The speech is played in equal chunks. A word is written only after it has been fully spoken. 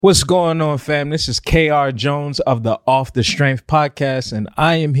What's going on, fam? This is KR Jones of the Off the Strength podcast, and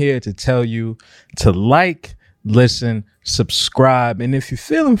I am here to tell you to like, listen, subscribe, and if you're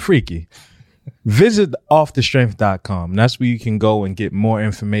feeling freaky, visit offthestrength.com. That's where you can go and get more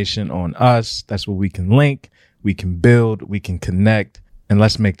information on us. That's where we can link, we can build, we can connect, and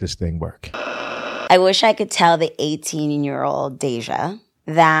let's make this thing work. I wish I could tell the 18-year-old Deja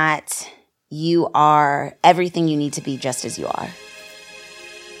that you are everything you need to be just as you are.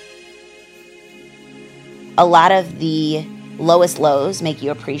 A lot of the lowest lows make you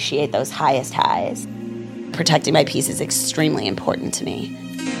appreciate those highest highs. Protecting my peace is extremely important to me.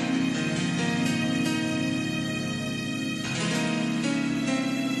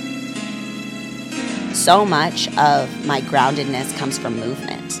 So much of my groundedness comes from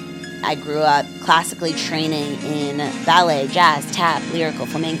movement. I grew up classically training in ballet, jazz, tap, lyrical,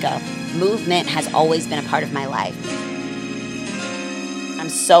 flamenco. Movement has always been a part of my life. I'm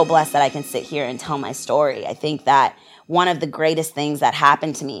so blessed that I can sit here and tell my story. I think that one of the greatest things that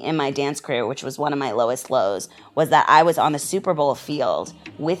happened to me in my dance career, which was one of my lowest lows, was that I was on the Super Bowl field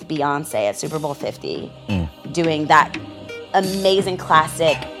with Beyonce at Super Bowl 50, doing that amazing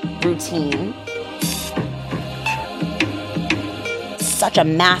classic routine. Such a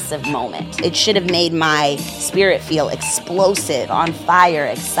massive moment. It should have made my spirit feel explosive, on fire,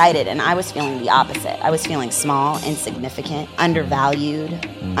 excited, and I was feeling the opposite. I was feeling small, insignificant, undervalued,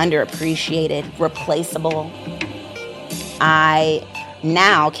 underappreciated, replaceable. I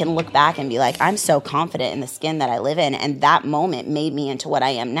now can look back and be like, I'm so confident in the skin that I live in, and that moment made me into what I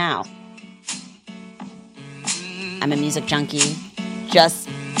am now. I'm a music junkie, just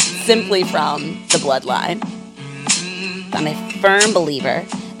simply from the bloodline. I'm a firm believer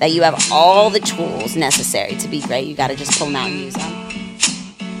that you have all the tools necessary to be great. You got to just pull them out and use them.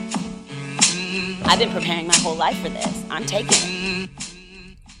 I've been preparing my whole life for this. I'm taking it.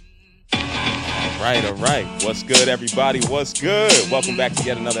 All right. What's good, everybody? What's good? Welcome back to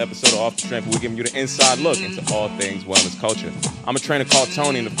yet another episode of Off the Strength, where we're giving you the inside look into all things wellness culture. I'm a trainer called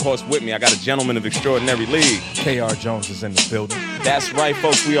Tony, and of course, with me, I got a gentleman of extraordinary league. KR Jones is in the building. That's right,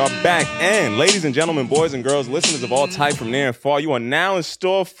 folks. We are back. And ladies and gentlemen, boys and girls, listeners of all type from near and far, you are now in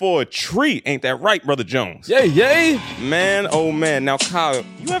store for a treat. Ain't that right, Brother Jones? Yay! Man, oh man. Now, Kyle,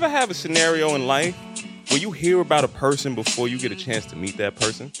 you ever have a scenario in life where you hear about a person before you get a chance to meet that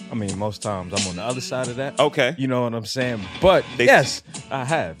person? I mean, most times I'm on the other side of that. Okay. You know what I'm saying? But yes, I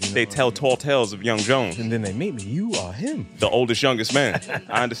have. You know They tell tall tales of young Jones. and then they meet me. You are him. The oldest, youngest man.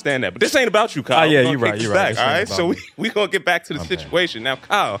 I understand that. But this ain't about you, Kyle. Yeah, We're you're gonna right. kick You're this right. back, This all ain't right? about So me. we going to get back to the bad. situation. Now,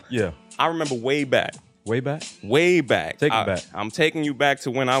 Kyle, Yeah. I remember way back. Way back? Take it back. I'm taking you back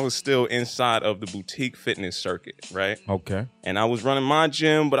to when I was still inside of the boutique fitness circuit, right? Okay. And I was running my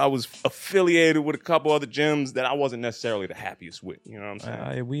gym, but I was affiliated with a couple other gyms that I wasn't necessarily the happiest with. You know what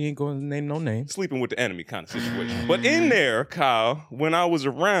I'm saying? We ain't going to name no names. Sleeping with the enemy kind of situation. But in there, Kyle, when I was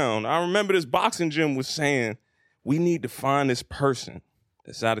around, I remember this boxing gym was saying, we need to find this person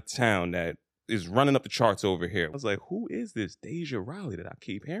that's out of town that is running up the charts over here. I was like, who is this Deja Riley that I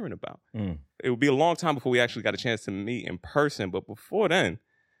keep hearing about? It would be a long time before we actually got a chance to meet in person. But before then,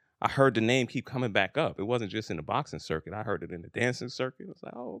 I heard the name keep coming back up. It wasn't just in the boxing circuit. I heard it in the dancing circuit. I was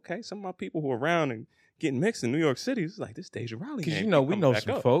like, oh, okay. Some of my people who are around and getting mixed in New York City, it's like this Deja Riley. Because, you know, we know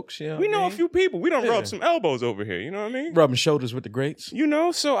some folks. You know We what I know a mean? few people. We don't Yeah. rub some elbows over here. You know what I mean? Rubbing shoulders with the greats. You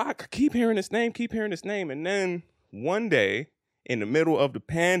know, so I keep hearing this name. And then one day in the middle of the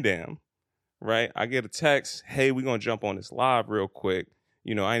pandemic, right, I get a text, hey, we're going to jump on this live real quick.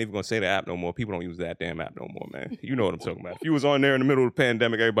 You know, I ain't even going to say the app no more. People don't use that damn app no more, man. You know what I'm talking about. If you was on there in the middle of the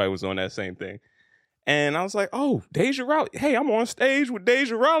pandemic, everybody was on that same thing. And I was like, oh, Deja Riley. Hey, I'm on stage with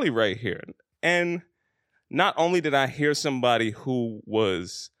Deja Riley right here. And not only did I hear somebody who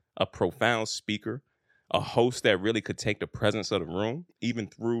was a profound speaker, a host that really could take the presence of the room, even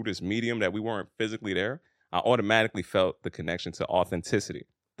through this medium that we weren't physically there, I automatically felt the connection to authenticity,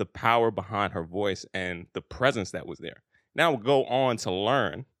 the power behind her voice, and the presence that was there. Now we'll go on to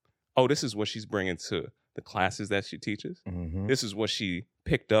learn, oh, this is what she's bringing to the classes that she teaches. Mm-hmm. This is what she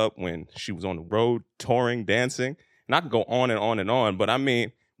picked up when she was on the road, touring, dancing. And I can go on and on and on. But I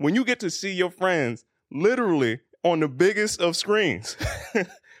mean, when you get to see your friends literally on the biggest of screens,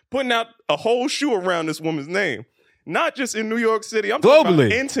 putting out a whole shoe around this woman's name, not just in New York City, I'm talking Globally.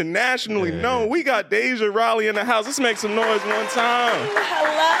 about internationally Yeah. known. We got Deja Riley in the house. Let's make some noise one time.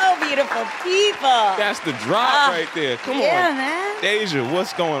 Hello, beautiful people. That's the drop right there. Come Yeah, on. man. Deja,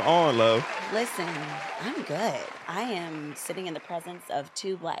 what's going on, love? Listen, I'm good. I am sitting in the presence of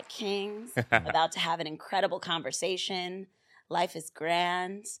two Black kings, about to have an incredible conversation. Life is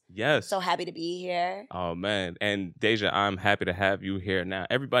grand. Yes. So happy to be here. Oh, man. And Deja, I'm happy to have you here now.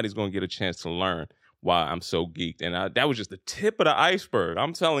 Everybody's going to get a chance to learn why I'm so geeked. And that was just the tip of the iceberg.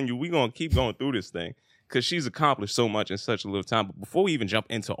 I'm telling you, we're going to keep going through this thing because she's accomplished so much in such a little time. But before we even jump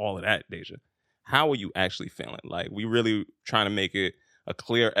into all of that, Deja, how are you actually feeling? Like, we really trying to make it a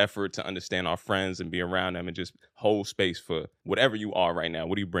clear effort to understand our friends and be around them and just hold space for whatever you are right now.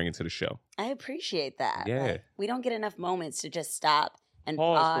 What are you bringing to the show? I appreciate that. Yeah. Like, we don't get enough moments to just stop and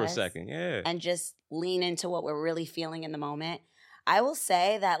Pause for a second. Yeah. and just lean into what we're really feeling in the moment. I will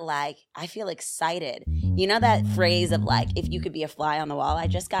say that, like, I feel excited. You know that phrase of, like, if you could be a fly on the wall? I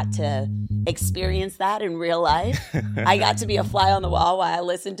just got to experience that in real life. I got to be a fly on the wall while I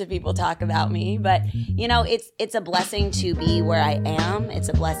listened to people talk about me. But, you know, it's a blessing to be where I am. It's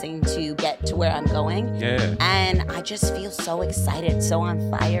a blessing to get to where I'm going. Yeah. And I just feel so excited, so on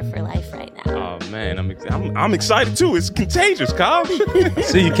fire for life right now. Oh, man. I'm excited, too. It's contagious, Kyle.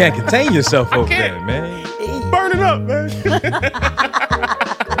 So you can't contain yourself over there, man. Burn it up, man.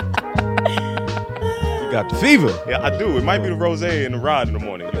 You got the fever. Yeah, I do. It might be the rosé and the ride in the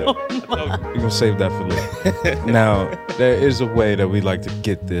morning. Yeah. I told you. We're going to save that for later. Now, there is a way that we like to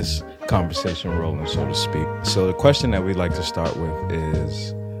get this conversation rolling, so to speak. So the question that we like to start with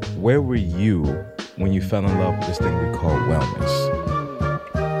is, where were you when you fell in love with this thing we call wellness?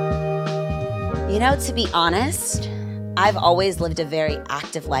 You know, to be honest, I've always lived a very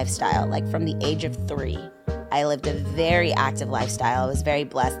active lifestyle, like from the age of 3. I lived a very active lifestyle. I was very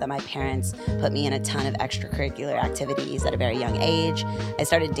blessed that my parents put me in a ton of extracurricular activities at a very young age. I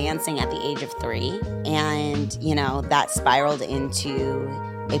started dancing at the age of 3, and, you know, that spiraled into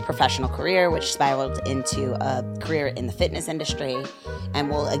a professional career, which spiraled into a career in the fitness industry, and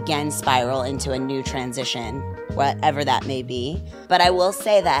will again spiral into a new transition, whatever that may be. But I will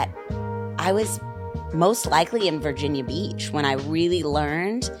say that I was most likely in Virginia Beach when I really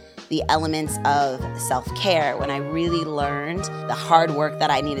learned the elements of self-care, when I really learned the hard work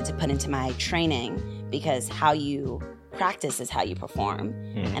that I needed to put into my training, because how you practice is how you perform.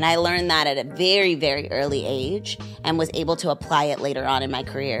 And I learned that at a very, very early age and was able to apply it later on in my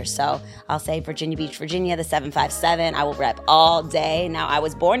career. So I'll say Virginia Beach, Virginia, the 757. I will rep all day. Now, I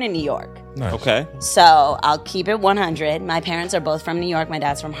was born in New York. Nice. Okay. So I'll keep it 100. My parents are both from New York. My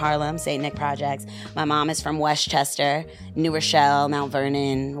dad's from Harlem, St. Nick Projects. My mom is from Westchester, New Rochelle, Mount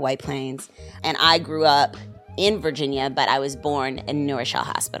Vernon, White Plains. And I grew up in Virginia, but I was born in New Rochelle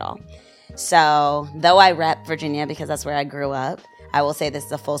Hospital. So though I rep Virginia because that's where I grew up, I will say this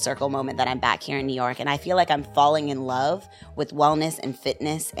is a full circle moment that I'm back here in New York. And I feel like I'm falling in love with wellness and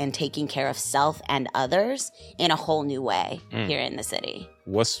fitness and taking care of self and others in a whole new way here in the city.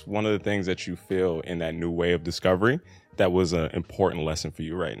 What's one of the things that you feel in that new way of discovery that was an important lesson for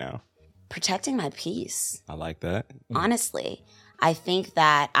you right now? Protecting my peace. I like that. Honestly, I think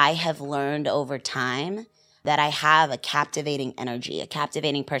that I have learned over time that I have a captivating energy, a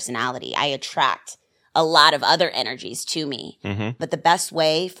captivating personality. I attract a lot of other energies to me. But the best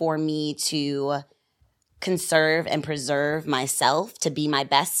way for me to conserve and preserve myself, to be my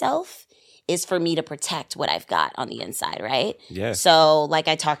best self, is for me to protect what I've got on the inside, right? Yeah. So like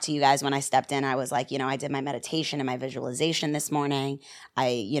I talked to you guys when I stepped in, I was like, you know, I did my meditation and my visualization this morning. I,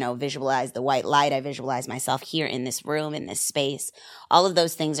 you know, visualized the white light. I visualized myself here in this room, in this space. All of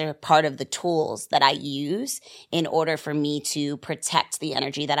those things are part of the tools that I use in order for me to protect the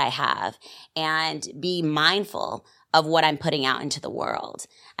energy that I have and be mindful of what I'm putting out into the world.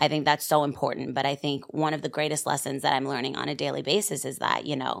 I think that's so important. But I think one of the greatest lessons that I'm learning on a daily basis is that,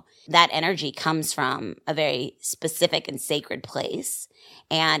 you know, that energy comes from a very specific and sacred place.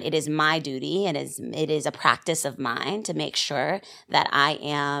 And it is my duty, it is a practice of mine to make sure that I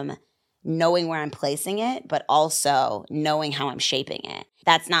am knowing where I'm placing it, but also knowing how I'm shaping it.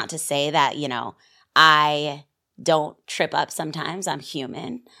 That's not to say that, you know, I don't trip up sometimes. I'm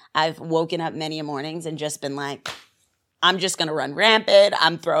human. I've woken up many mornings and just been like, I'm just going to run rampant.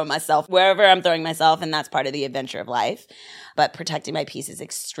 I'm throwing myself wherever I'm throwing myself, and that's part of the adventure of life. But protecting my peace is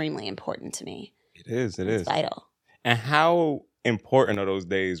extremely important to me. It is. It's vital. And how important are those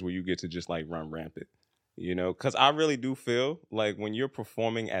days where you get to just like run rampant? You know, because I really do feel like when you're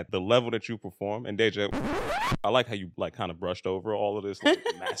performing at the level that you perform, and Deja, I like how you like kind of brushed over all of this like,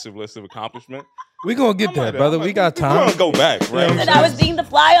 massive list of accomplishment. We're going to get there, brother. We got time. We're going to go back, right? And I was being the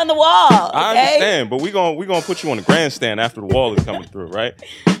fly on the wall. Okay? I understand, but we're gonna put you on the grandstand after the wall is coming through, right?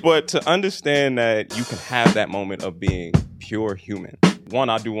 But to understand that you can have that moment of being pure human. One,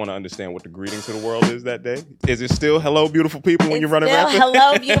 I do want to understand what the greeting to the world is that day. Is it still hello, beautiful people when you're running around?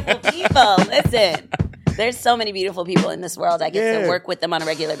 Hello, beautiful people. Listen, There's so many beautiful people in this world. I get to work with them on a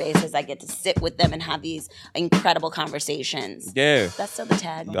regular basis. I get to sit with them and have these incredible conversations. Yeah. That's still the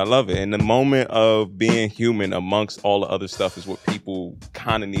tag. I love it. And the moment of being human amongst all the other stuff is what people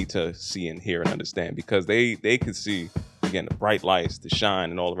kind of need to see and hear and understand, because they could see, again, the bright lights, the shine,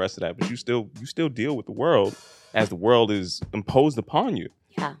 and all the rest of that. But you still deal with the world as the world is imposed upon you.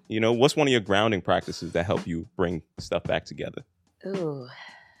 Yeah. You know, what's one of your grounding practices that help you bring stuff back together? Ooh,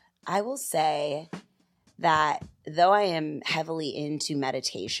 I will say that though I am heavily into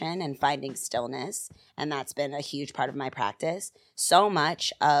meditation and finding stillness, and that's been a huge part of my practice, so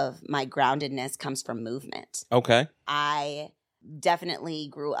much of my groundedness comes from movement. Okay. I definitely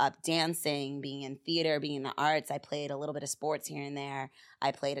grew up dancing, being in theater, being in the arts. I played a little bit of sports here and there.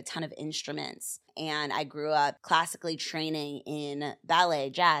 I played a ton of instruments. And I grew up classically training in ballet,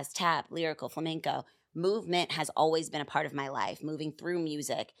 jazz, tap, lyrical, flamenco. Movement has always been a part of my life, moving through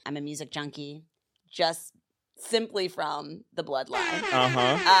music. I'm a music junkie, just simply from the bloodline.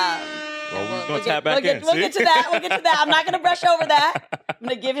 Well, we're going to tap back in. We'll get to that. I'm not going to brush over that. I'm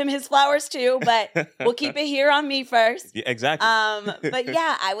going to give him his flowers too, but we'll keep it here on me first. Yeah, exactly. But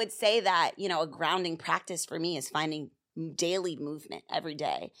yeah, I would say that, you know, a grounding practice for me is finding daily movement every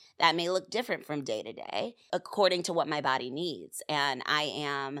day. That may look different from day to day according to what my body needs. And I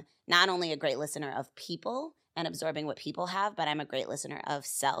am not only a great listener of people and absorbing what people have, but I'm a great listener of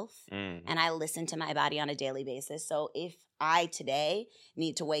self. And I listen to my body on a daily basis. So if I today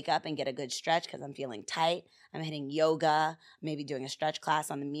need to wake up and get a good stretch because I'm feeling tight, I'm hitting yoga, maybe doing a stretch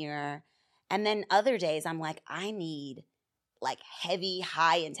class on the mirror. And then other days I'm like, I need like heavy,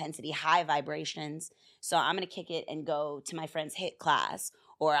 high intensity, high vibrations. So I'm going to kick it and go to my friend's HIIT class,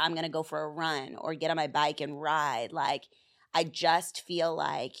 or I'm going to go for a run or get on my bike and ride. Like, I just feel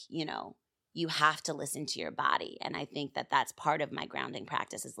like, you know, you have to listen to your body. And I think that that's part of my grounding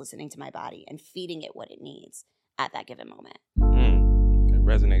practice, is listening to my body and feeding it what it needs at that given moment. It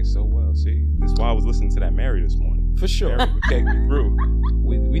resonates so well. See, that's why I was listening to that Mary this morning. For sure. Mary would take me through.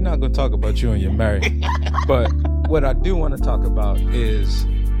 We're not going to talk about you and your Mary. But what I do want to talk about is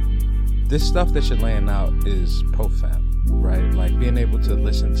this stuff that you're laying out is profound, right? Like being able to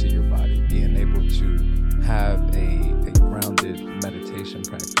listen to your body, being able to have a grounded meditation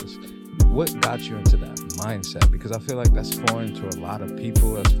practice. What got you into that mindset? Because I feel like that's foreign to a lot of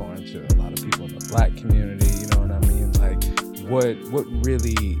people. That's foreign to a lot of people in the Black community. You know what I mean? Like, what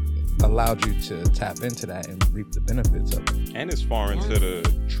really allowed you to tap into that and reap the benefits of it? And it's foreign to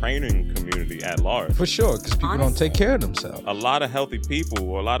the training community at large. For sure, because people don't take care of themselves. A lot of healthy people,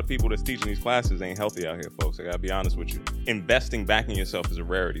 or a lot of people that's teaching these classes ain't healthy out here, folks. I gotta be honest with you. Investing back in yourself is a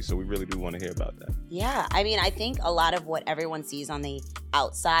rarity, so we really do want to hear about that. Yeah, I mean, I think a lot of what everyone sees on the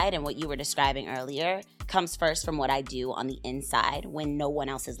outside and what you were describing earlier comes first from what I do on the inside when no one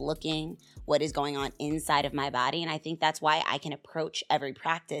else is looking, what is going on inside of my body. And I think that's why I can approach every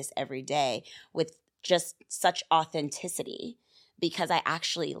practice every day with just such authenticity, because I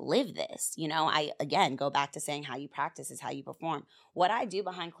actually live this. You know, I, again, go back to saying how you practice is how you perform. What I do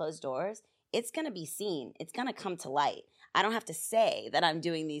behind closed doors, it's going to be seen. It's going to come to light. I don't have to say that I'm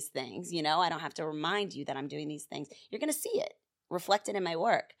doing these things. You know, I don't have to remind you that I'm doing these things. You're going to see it reflected in my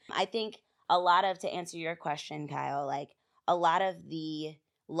work. I think a lot of, to answer your question, Kyle, like a lot of the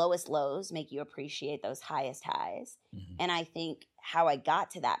lowest lows make you appreciate those highest highs. And I think how I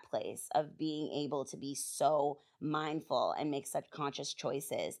got to that place of being able to be so mindful and make such conscious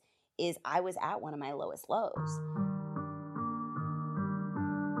choices is I was at one of my lowest lows.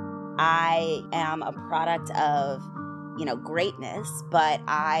 I am a product of, you know, greatness, but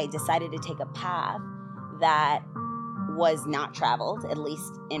I decided to take a path that was not traveled, at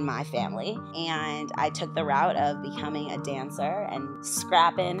least in my family. And I took the route of becoming a dancer and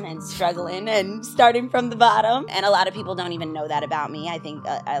scrapping and struggling and starting from the bottom. And a lot of people don't even know that about me. I think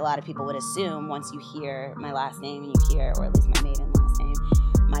a lot of people would assume once you hear my last name and you hear, or at least my maiden last name,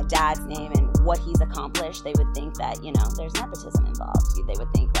 my dad's name and what he's accomplished, they would think that, you know, there's nepotism involved. They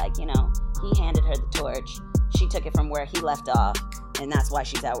would think like, you know, he handed her the torch. She took it from where he left off, and that's why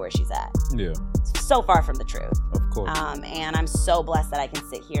she's at where she's at. Yeah. So far from the truth. Of course. And I'm so blessed that I can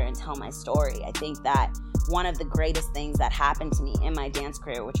sit here and tell my story. I think that one of the greatest things that happened to me in my dance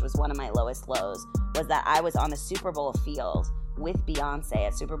career, which was one of my lowest lows, was that I was on the Super Bowl field with Beyonce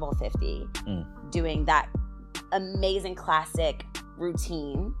at Super Bowl 50, doing that amazing classic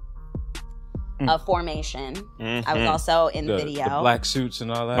routine of formation. I was also in the video. The black suits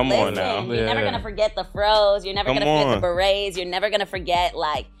and all that. Come on now. You're never going to forget the fros. You're never going to forget the berets. You're never going to forget,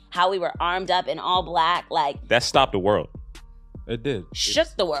 like, how we were armed up in all black. Like, that stopped the world. It did. Shook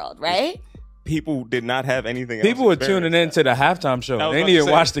the world, right? people did not have anything People else. were tuning in to the halftime show. They didn't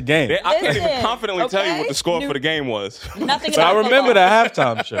even watch the game. I can't even Listen, confidently tell you okay? what the score for the game was. Nothing But I about remember the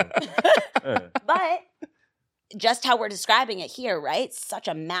football. halftime show. Yeah. But just how we're describing it here, right? Such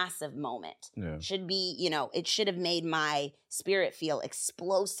a massive moment. Yeah. Should be, it should have made my spirit feel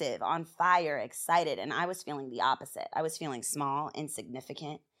explosive, on fire, excited. And I was feeling the opposite. I was feeling small,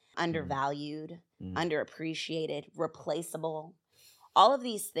 insignificant, undervalued, underappreciated, replaceable. All of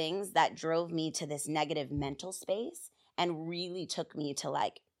these things that drove me to this negative mental space and really took me to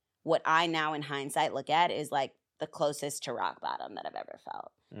like what I now in hindsight look at is like the closest to rock bottom that I've ever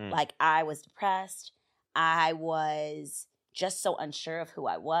felt. Like I was depressed. I was just so unsure of who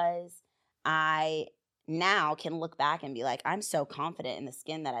I was. I now can look back and be like, I'm so confident in the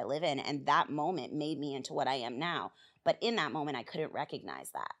skin that I live in. And that moment made me into what I am now. But in that moment, I couldn't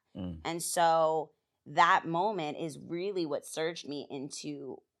recognize that. And so that moment is really what surged me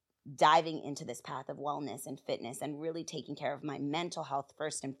into diving into this path of wellness and fitness and really taking care of my mental health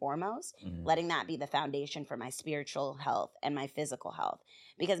first and foremost, letting that be the foundation for my spiritual health and my physical health.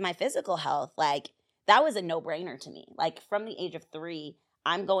 Because my physical health, like, that was a no-brainer to me. Like, from the age of 3,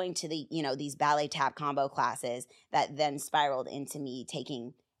 I'm going to the, these ballet tap combo classes that then spiraled into me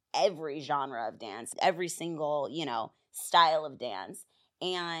taking every genre of dance, every single, style of dance.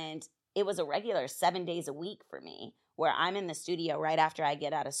 And it was a regular 7 days a week for me, where I'm in the studio right after I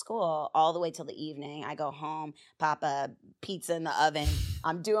get out of school all the way till the evening. I go home, pop a pizza in the oven.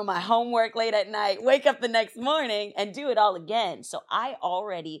 I'm doing my homework late at night, wake up the next morning and do it all again. So I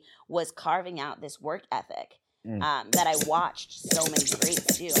already was carving out this work ethic that I watched so many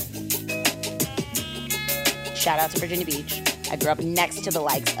greats do. Shout out to Virginia Beach. I grew up next to the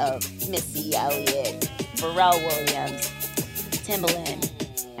likes of Missy Elliott, Pharrell Williams, Timbaland,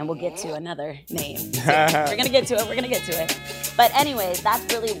 and we'll get to another name soon. We're going to get to it. But anyways, that's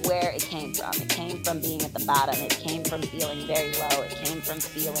really where it came from. It came from being at the bottom. It came from feeling very low. It came from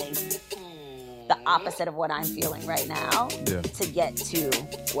feeling the opposite of what I'm feeling right now to get to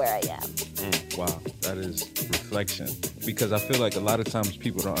where I am. Wow, that is reflection. Because I feel like a lot of times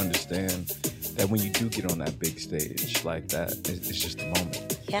people don't understand that when you do get on that big stage like that, it's just a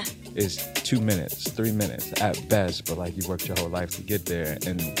moment. Yeah. It's 2 minutes, 3 minutes at best, but like you worked your whole life to get there,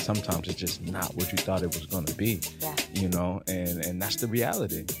 and sometimes it's just not what you thought it was going to be. Yeah. And that's the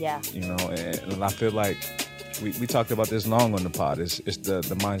reality. Yeah. And I feel like we talked about this long on the pod. It's the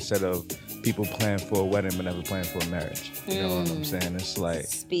mindset of people plan for a wedding but never plan for a marriage. You know what I'm saying? It's like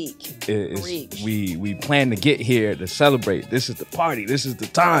we plan to get here to celebrate. This is the party. This is the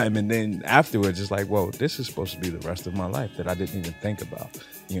time. And then afterwards, it's like, whoa, this is supposed to be the rest of my life that I didn't even think about.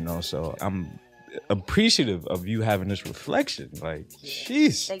 So I'm appreciative of you having this reflection. Like,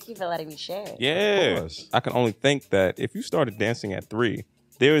 jeez. Thank you for letting me share it. Yeah. I can only think that if you started dancing at 3,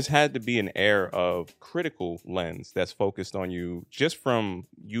 there has had to be an air of critical lens that's focused on you just from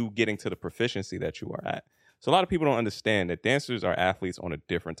you getting to the proficiency that you are at. So a lot of people don't understand that dancers are athletes on a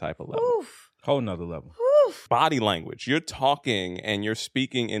different type of level. Oof. Whole nother level. Oof. Body language. You're talking and you're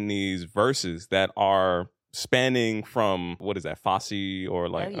speaking in these verses that are spanning from, what is that, Fosse or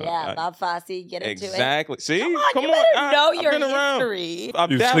like... Bob Fosse, get into it. Exactly. See? Come on, you better know your history.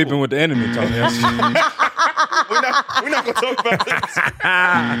 You're sleeping with the enemy, Tony. We're not going to talk about this.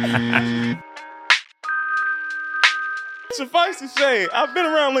 Suffice to say, I've been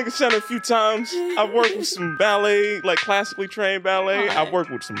around Lincoln Center a few times. I've worked with some ballet, like classically trained ballet. I've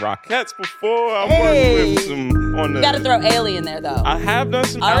worked with some Rockettes before. I've worked with some on the... You got to throw Alley in there, though. I have done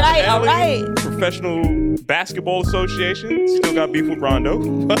some... All right. Professional Basketball Association. Still got beef with Rondo.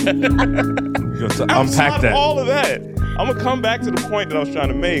 Unpack that. All of that. I'm going to come back to the point that I was trying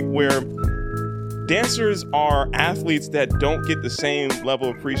to make where dancers are athletes that don't get the same level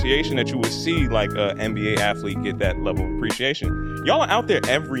of appreciation that you would see like an NBA athlete get that level of appreciation. Y'all are out there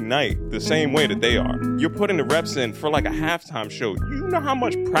every night the same way that they are. You're putting the reps in for like a halftime show. You know how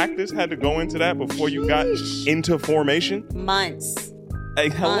much practice had to go into that before you got into formation? Months. Hey,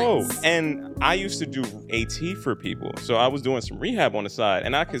 hello. Months. And I used to do AT for people. So I was doing some rehab on the side,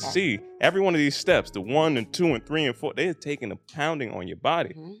 and I could see every one of these steps, the 1 and 2 and 3 and 4, they're taking a pounding on your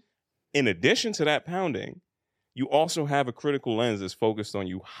body. Mm-hmm. In addition to that pounding, you also have a critical lens that's focused on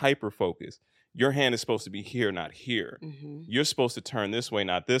you, hyper-focused. Your hand is supposed to be here, not here. Mm-hmm. You're supposed to turn this way,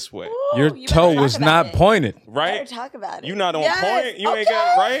 not this way. Ooh, Your toe was not pointed. Right? Better talk about it. You not on point. You ain't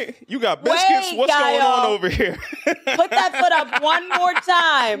got right. You got biscuits. Wait, What's going Kyle. on over here? Put that foot up one more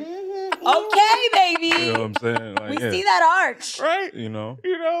time. Okay, baby. You know what I'm saying? Like, We see that arch. Right? You know?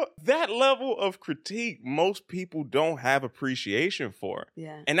 That level of critique, most people don't have appreciation for.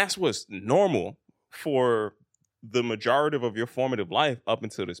 Yeah. And that's what's normal for the majority of your formative life up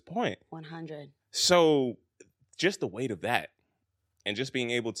until this point. 100. So just the weight of that and just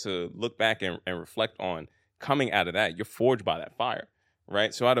being able to look back and reflect on coming out of that, you're forged by that fire,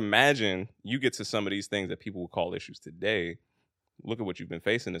 right? So I'd imagine you get to some of these things that people would call issues today. Look at what you've been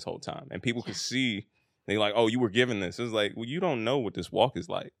facing this whole time. And people can see, they're like, oh, you were given this. It's like, well, you don't know what this walk is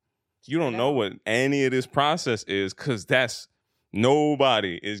like. You don't know what any of this process is, because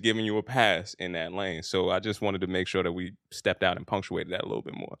nobody is giving you a pass in that lane. So I just wanted to make sure that we stepped out and punctuated that a little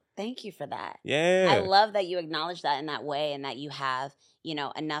bit more. Thank you for that. Yeah. I love that you acknowledge that in that way, and that you have,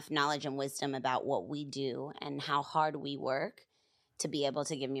 enough knowledge and wisdom about what we do and how hard we work to be able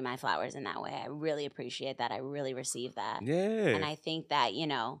to give me my flowers in that way. I really appreciate that. I really receive that. Yeah. And I think that,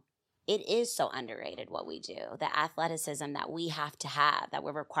 it is so underrated what we do. The athleticism that we have to have, that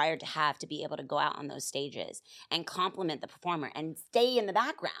we're required to have to be able to go out on those stages and compliment the performer and stay in the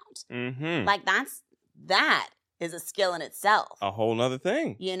background. Mm-hmm. Like that is a skill in itself. A whole nother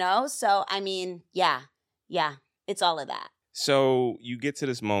thing. So, I mean, yeah, it's all of that. So you get to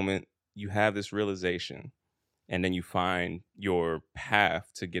this moment, you have this realization, and then you find your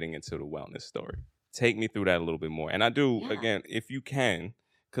path to getting into the wellness story. Take me through that a little bit more. And I do, again, if you can,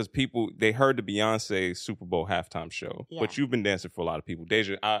 because they heard the Beyonce Super Bowl halftime show, but you've been dancing for a lot of people.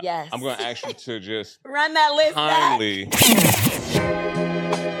 Deja, I'm going to ask you to just run that list kindly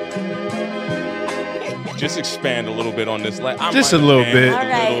just expand a little bit on this. Just a little bit. All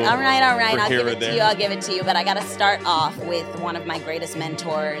right. I'll give it to you. But I got to start off with one of my greatest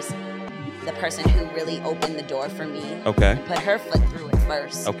mentors, the person who really opened the door for me. Okay. Put her foot through it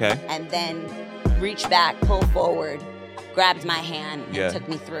first. Okay. And then reached back, pulled forward, grabbed my hand, and took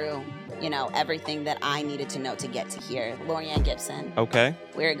me through, everything that I needed to know to get to here. Lorianne Gibson. Okay.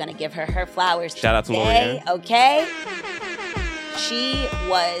 We're going to give her flowers Shout out to Lorianne. Okay. She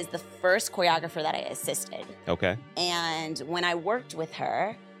was the first choreographer that I assisted. Okay. And when I worked with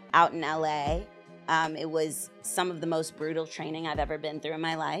her out in LA, it was some of the most brutal training I've ever been through in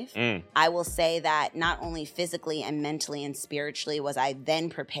my life. I will say that not only physically and mentally and spiritually was I then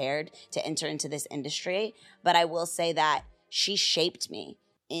prepared to enter into this industry, but I will say that she shaped me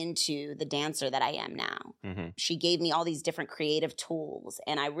into the dancer that I am now. Mm-hmm. She gave me all these different creative tools,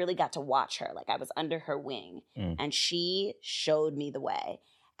 and I really got to watch her. Like, I was under her wing, and she showed me the way.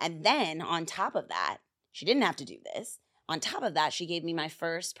 And then on top of that, she didn't have to do this. On top of that, she gave me my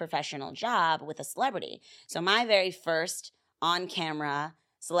first professional job with a celebrity. So my very first on-camera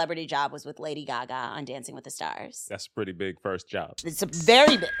celebrity job was with Lady Gaga on Dancing with the Stars. That's a pretty big first job. It's a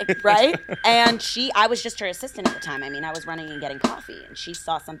very big, right? And I was just her assistant at the time. I mean, I was running and getting coffee, and she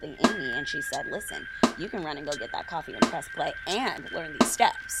saw something in me, and she said, listen, you can run and go get that coffee and press play and learn these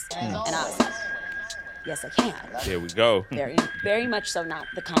steps. And I was like, yes, I can. There we go. Very, very much so not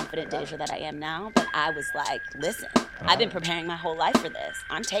the confident Deja that I am now, but I was like, listen, I've been preparing my whole life for this.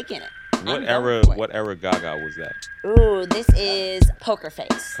 I'm taking it. What era Gaga was that? Ooh, this is Poker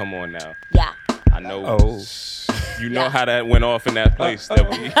Face. Come on now. Yeah. I know. You know how that went off in that place that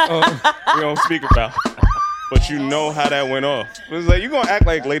we don't speak about. But you know how that went off. It was like, you're going to act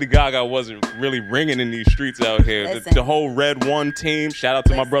like Lady Gaga wasn't really ringing in these streets out here. The whole Red One team. Shout out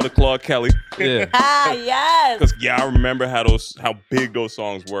to my brother Claude Kelly. Yeah. Yes. Because, I remember how big those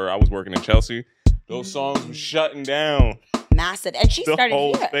songs were. I was working in Chelsea. Those songs were shutting down. Massive. And she started here. The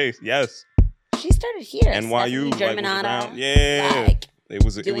whole here. space, yes. She started here. NYU. Germanata. Yeah. It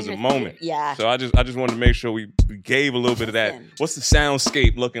was a moment. Yeah. So I just wanted to make sure we gave a little bit of that. What's the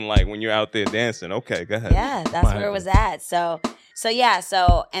soundscape looking like when you're out there dancing? Okay, go ahead. Yeah, that's where it was at. So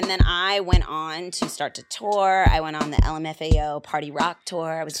and then I went on to start to tour. I went on the LMFAO Party Rock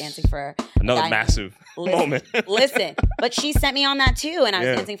tour. I was dancing for another massive moment. Listen, but she sent me on that too, and I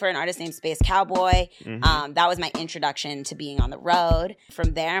was dancing for an artist named Space Cowboy. Mm-hmm. That was my introduction to being on the road.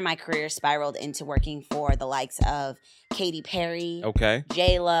 From there, my career spiraled into working for the likes of Katy Perry,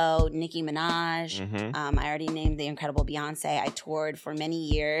 J-Lo, Nicki Minaj. Mm-hmm. I already named the incredible Beyonce. I toured for many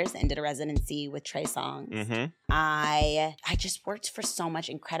years and did a residency with Trey Songz. Mm-hmm. I just worked for so much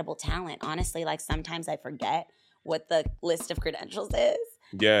incredible talent. Honestly, like sometimes I forget what the list of credentials is.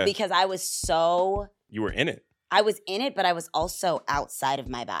 Yeah. Because I was so... You were in it. I was in it, but I was also outside of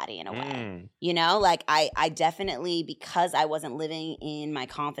my body in a way. You know, like I definitely, because I wasn't living in my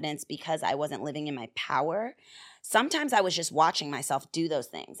confidence, because I wasn't living in my power, sometimes I was just watching myself do those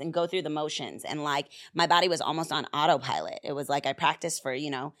things and go through the motions. And like my body was almost on autopilot. It was like I practiced for,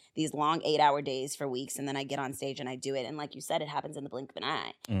 these long 8-hour days for weeks. And then I get on stage and I do it. And like you said, it happens in the blink of an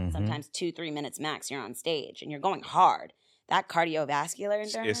eye. Mm-hmm. Sometimes 2-3 minutes max, you're on stage and you're going hard. That cardiovascular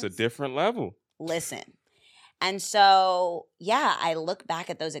endurance. It's a different level. Listen. And so, yeah, I look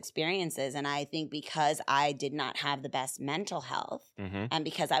back at those experiences and I think because I did not have the best mental health and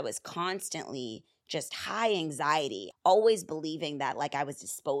because I was constantly just high anxiety, always believing that like I was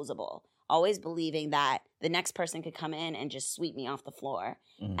disposable, always believing that the next person could come in and just sweep me off the floor.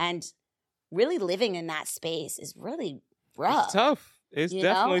 And really living in that space is really rough. It's tough. It's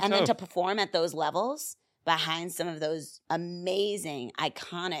definitely tough. And then to perform at those levels behind some of those amazing,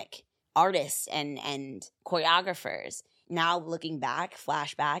 iconic artists and choreographers. Now looking back,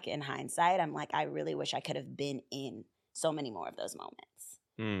 flashback in hindsight, I'm like, I really wish I could have been in so many more of those moments.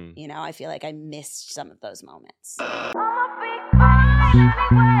 You know, I feel like I missed some of those moments.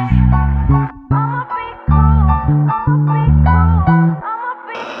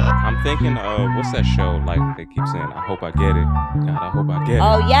 I'm thinking of, what's that show? Like they keep saying, I hope I get it. God, I hope I get it.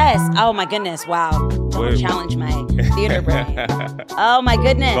 Oh, yes. Oh, my goodness. Wow. Don't challenge my theater brain. Oh, my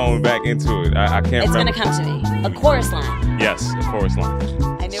goodness. Going back into it. I can't remember. It's going to come to me. A chorus line. Yes, a chorus line.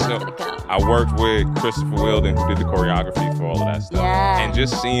 I knew it was going to come. I worked with Christopher Wilden, who did the choreography for all of that stuff. Yeah. And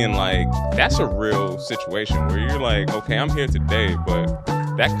just seeing, like, that's a real situation where you're like, okay, I'm here today, but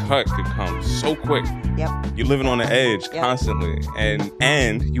that cut could come so quick. Yep. You're living on the edge constantly.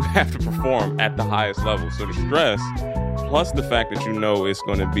 And you have to perform at the highest level. So the stress, plus the fact that you know it's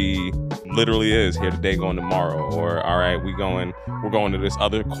going to be, literally is, here today, going tomorrow. Or, all right, we're going to this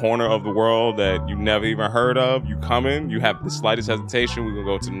other corner of the world that you never even heard of. You coming, you have the slightest hesitation, we're going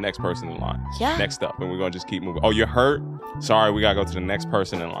to go to the next person in line. Yeah. Next up. And we're going to just keep moving. Oh, you're hurt? Sorry, we got to go to the next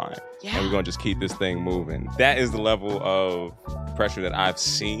person in line. Yeah. And we're going to just keep this thing moving. That is the level of pressure that I've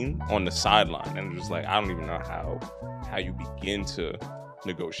seen on the sideline. And I'm just like, I don't even know how you begin to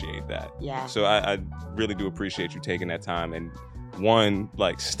negotiate that. Yeah. So I really do appreciate you taking that time and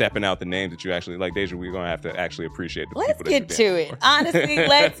like stepping out the names that you actually like. Deja, we're gonna have to actually appreciate the let's people. Get to it. Honestly,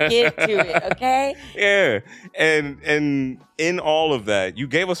 let's get to it. Okay. Yeah, and in all of that, you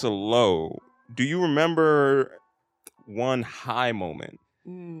gave us a low. Do you remember one high moment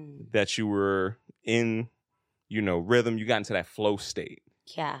that you were in? You know, rhythm. You got into that flow state.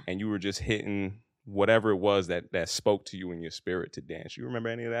 Yeah. And you were just hitting whatever it was that spoke to you in your spirit to dance. You remember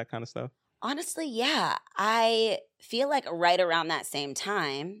any of that kind of stuff? Honestly, yeah. I feel like right around that same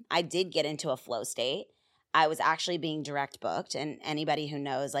time, I did get into a flow state. I was actually being direct booked. And anybody who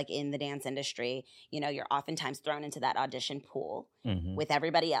knows, like in the dance industry, you know, you're oftentimes thrown into that audition pool with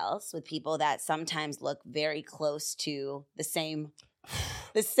everybody else, with people that sometimes look very close to the same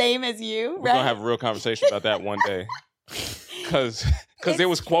as you, We're going to have a real conversation about that one day. Because there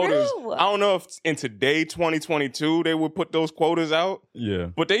was quotas. True. I don't know if in today, 2022, they would put those quotas out. Yeah.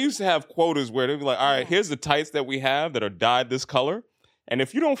 But they used to have quotas where they'd be like, all right, here's the tights that we have that are dyed this color. And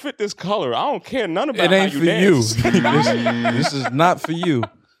if you don't fit this color, I don't care none about it ain't how you for dance. This is not for you.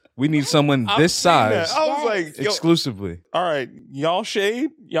 We need someone this size. I was like, yo, exclusively. all right, y'all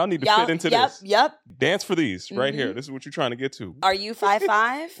shade, y'all need to fit into this. Yep. Dance for these right here. This is what you're trying to get to. Are you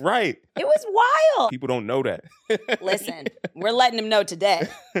 5'5"? Right. It was wild. People don't know that. Listen, we're letting them know today,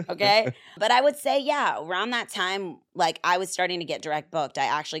 okay? But I would say, yeah, around that time, like I was starting to get direct booked. I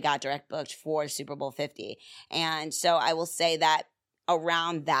actually got direct booked for Super Bowl 50. And so I will say that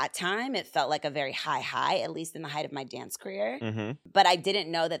around that time, it felt like a very high, at least in the height of my dance career. But I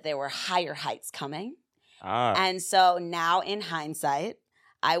didn't know that there were higher heights coming. And so now in hindsight,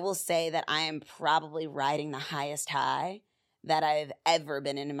 I will say that I am probably riding the highest high that I've ever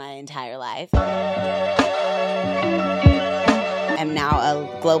been in my entire life. I'm now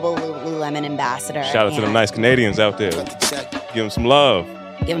a global Lululemon ambassador. Shout out to the nice Canadians out there. Give them some love.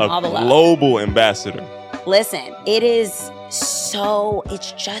 Give them all the love. Global ambassador. Listen, it's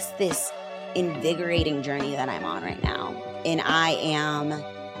just this invigorating journey that I'm on right now. And I am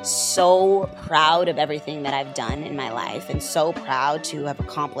so proud of everything that I've done in my life and so proud to have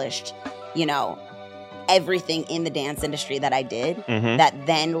accomplished, you know, everything in the dance industry that I did that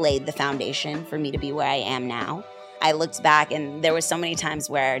then laid the foundation for me to be where I am now. I looked back and there were so many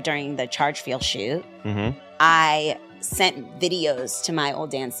times where during the Chargefield shoot, I sent videos to my old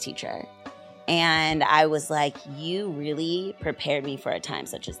dance teacher. And I was like, you really prepared me for a time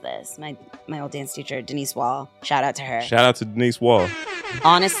such as this. My old dance teacher, Denise Wall, shout out to her. Shout out to Denise Wall.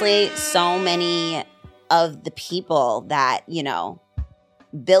 Honestly, so many of the people that, you know,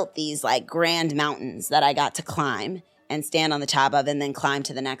 built these like grand mountains that I got to climb and stand on the top of and then climb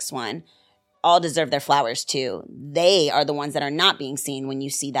to the next one all deserve their flowers too. They are the ones that are not being seen when you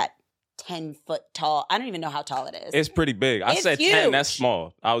see that 10-foot tall. I don't even know how tall it is. It's pretty big. I said huge. 10, that's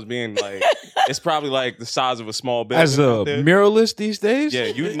small. I was being like, it's probably like the size of a small building. As a muralist these days? Yeah,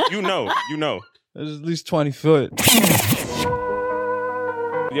 you know. It's at least 20 foot.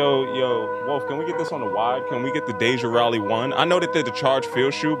 Yo, Wolf, can we get this on the wide? Can we get the Deja Raleigh 1? I know that they're the Charge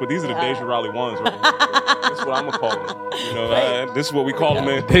Field shoe, but these are the Deja Raleigh 1s right here. That's what I'm going to call them. You know, this is what we call them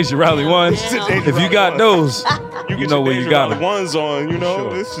in. Deja Raleigh ones. If you got those, you know where you got them. Ones on, you know.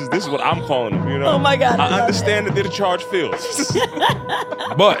 Sure. This is what I'm calling them, you know. Oh my God. I understand that they're the Charge Fields.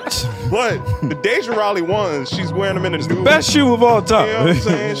 But the Deja Raleigh ones, she's wearing them in the new best shoe of all time. You know what I'm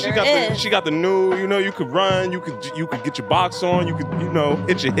saying? Sure She got the new, you know, you could run, you could get your box on, you could, you know,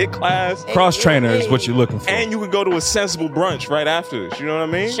 hit your HIIT class. Cross trainer is what you're looking for. And you could go to a sensible brunch right after this. You know what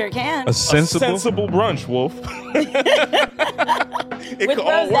I mean? Sure can. A sensible brunch, Wolf. It With could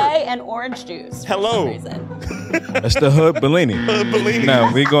all rosé work. and orange juice. Hello. For some reason. That's the Hood Bellini. Bellini.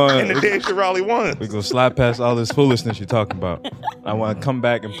 Now we And going. the Deja Raleigh ones. We're going to slide past all this foolishness you're talking about. I want to come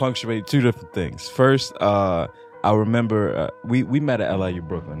back and punctuate two different things. First, I remember we met at LIU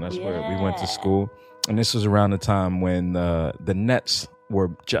Brooklyn. That's where we went to school. And this was around the time when the Nets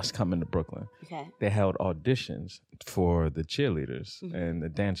were just coming to Brooklyn. Okay. They held auditions for the cheerleaders and the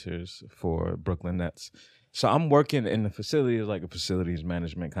dancers for Brooklyn Nets. So I'm working in the facilities, like a facilities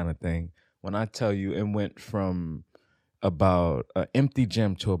management kind of thing. When I tell you it went from about an empty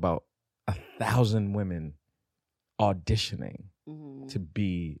gym to about 1,000 women auditioning to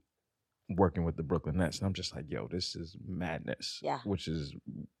be working with the Brooklyn Nets. And I'm just like, yo, this is madness. Yeah.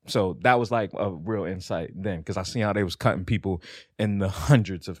 So that was like a real insight then, because I seen how they was cutting people and the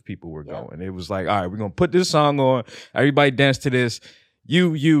hundreds of people were going. It was like, all right, we're going to put this song on. Everybody dance to this.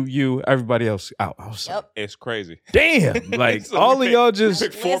 You, everybody else out. I was like, It's crazy. damn, like So all you of y'all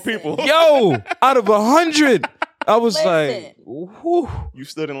pick just, 4 people. yo, out of 100, I was Listen. like, whew, You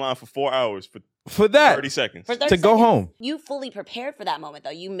stood in line for 4 hours for that. 30 seconds. For 30 To go seconds. home. You fully prepared for that moment, though.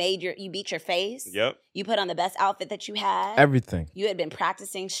 You beat your face. Yep. You put on the best outfit that you had. Everything. You had been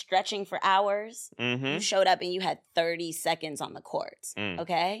practicing stretching for hours. Mm-hmm. You showed up and you had 30 seconds on the court.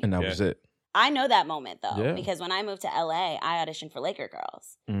 Okay? And that Yeah. was it. I know that moment, though, Yeah. because when I moved to LA, I auditioned for Laker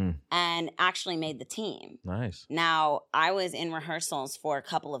Girls and actually made the team. Nice. Now, I was in rehearsals for a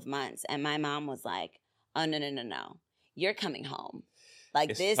couple of months, and my mom was like, oh, no. You're coming home.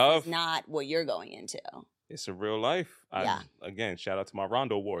 Like, It's this tough. is not what you're going into. It's a real life. Again, shout out to my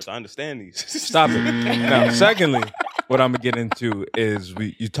Rondo Wars. I understand these. Stop it. Now, secondly, what I'm going to get into is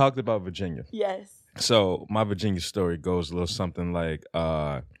you talked about Virginia. Yes. So my Virginia story goes a little something like,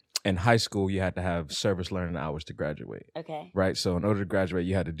 in high school, you had to have service learning hours to graduate. Okay. Right? So in order to graduate,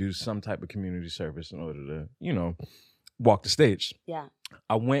 you had to do some type of community service in order to, walk the stage. Yeah.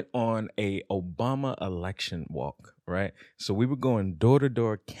 I went on a Obama election walk, right? So we were going door to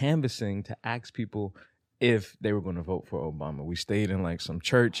door canvassing to ask people if they were going to vote for Obama. We stayed in like some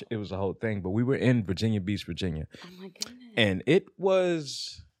church. It was a whole thing, but we were in Virginia Beach, Virginia. Oh, my goodness. And it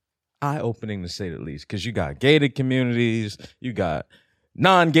was eye-opening to say the least, because you got gated communities, you got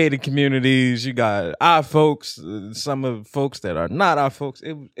non-gated communities, you got our folks, some of the folks that are not our folks.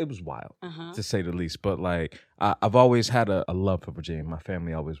 It was wild, to say the least. But like, I've always had a love for Virginia. My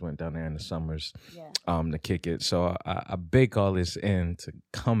family always went down there in the summers to kick it. So I bake all this in to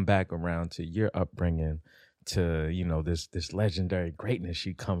come back around to your upbringing, to this legendary greatness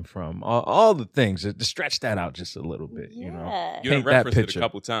you come from, all the things, to stretch that out just a little bit. You Paint done that referenced it picture. a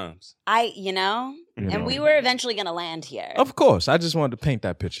couple times. And we were eventually going to land here. Of course, I just wanted to paint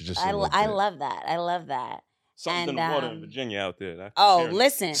that picture just a I little bit. love that. I love that. Something's in the And, water in Virginia out there.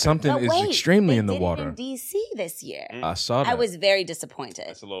 Listen. Something But is wait, extremely they in the did it water. in DC this year. I saw that. I was very disappointed.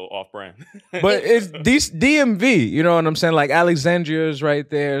 That's a little off-brand. But it's these DMV, you know what I'm saying? Like Alexandria is right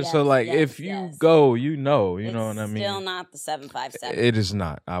there. So like if you go, you know what I mean? Still not the 757. It is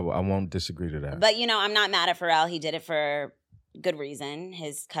not. I won't disagree to that. But I'm not mad at Pharrell. He did it for good reason.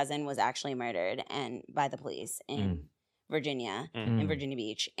 His cousin was actually murdered by the police in Virginia, in Virginia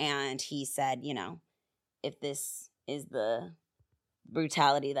Beach, and he said, if this is the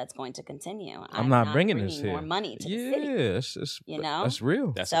brutality that's going to continue, I'm not bringing this here. more money to the city. Yeah, that's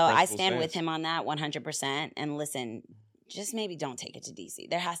real. That's So I stand with him on that 100%. And listen, just maybe don't take it to DC.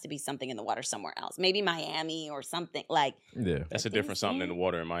 There has to be something in the water somewhere else. Maybe Miami or something like. Yeah, that's a different something in the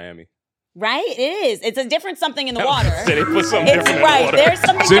water in Miami. Right? It is. It's a different something in the water. So they put something different in the water. There's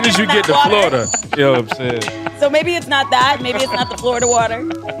something as soon as you different get in to that water. Florida, you know what I'm saying? So maybe it's not that. Maybe it's not the Florida water.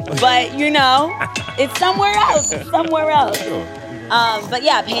 But, it's somewhere else. It's somewhere else. But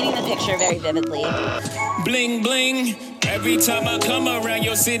yeah, painting the picture very vividly. Bling, bling. Every time I come around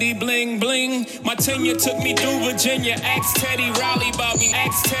your city, bling, bling. My tenure took me through Virginia. Ask Teddy Riley about me.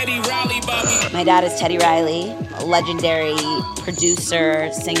 Ask Teddy Riley about me. My dad is Teddy Riley, a legendary producer,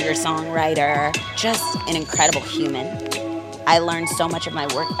 singer, songwriter, just an incredible human. I learned so much of my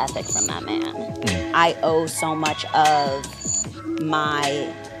work ethic from that man. I owe so much of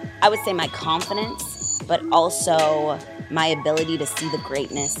I would say my confidence, but also my ability to see the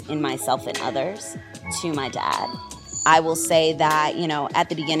greatness in myself and others to my dad. I will say that, at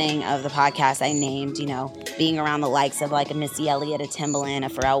the beginning of the podcast, I named, being around the likes of like a Missy Elliott, a Timbaland, a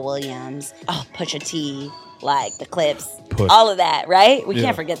Pharrell Williams, Pusha T, like the Clips, all of that, right? We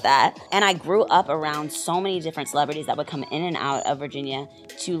can't forget that. And I grew up around so many different celebrities that would come in and out of Virginia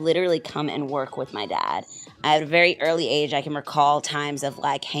to literally come and work with my dad. At a very early age, I can recall times of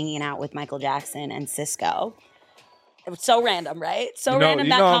like hanging out with Michael Jackson and Cisco. It was so random, right? So random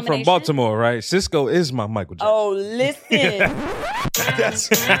that I'm combination. from Baltimore, right? Cisco is my Michael Jackson. Oh, listen.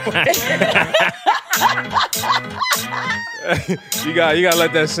 You gotta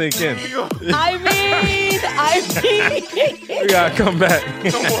let that sink in. I mean. We gotta come back.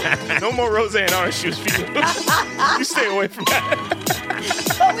 No more rose and orange juice for you. You stay away from that.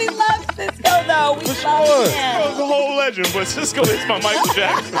 But we love Cisco, though. We love him. Cisco's a whole legend, but Cisco is my Michael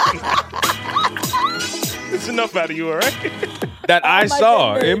Jackson. It's enough out of you, all right? That I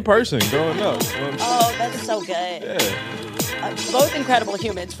saw goodness. in person growing up. Oh, that's so good. Yeah. Both incredible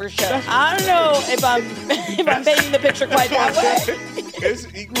humans, for sure. I don't know if I'm painting the picture quite that way.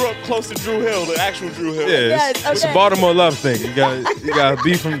 He grew up close to Drew Hill, the actual Drew Hill. Yeah, Yes, it's a okay. Baltimore love thing. You gotta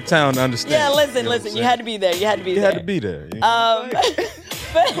be from the town to understand. Yeah, listen. You know what I'm You had to be there. You had to be saying? there. You had to be there. You know?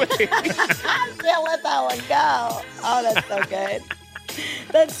 But yeah, let that one go. Oh, that's so good.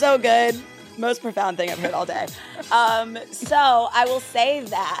 That's so good. Most profound thing I've heard all day. So I will say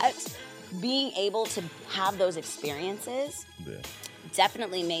that being able to have those experiences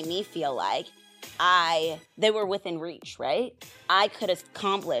definitely made me feel like they were within reach, right? I could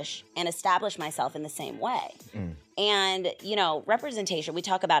accomplish and establish myself in the same way. And, representation, we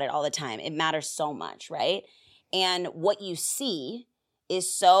talk about it all the time. It matters so much, right? And what you see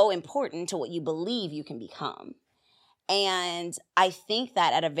is so important to what you believe you can become. And I think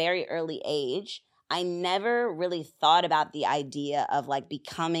that at a very early age, I never really thought about the idea of like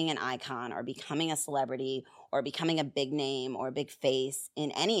becoming an icon or becoming a celebrity or becoming a big name or a big face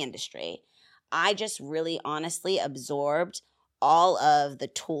in any industry. I just really honestly absorbed all of the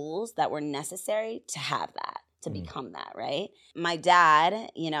tools that were necessary to have that, to become that, right? My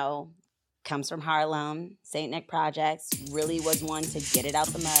dad, comes from Harlem, St. Nick Projects, really was one to get it out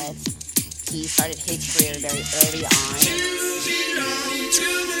the mud. He started his career very early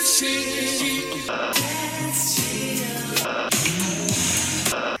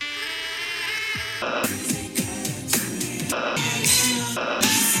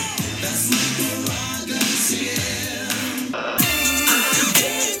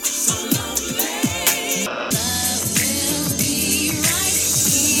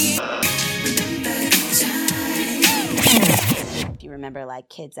Do you remember like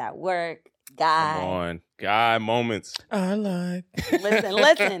Kids at Work, Guy? Come on, Guy moments. I like.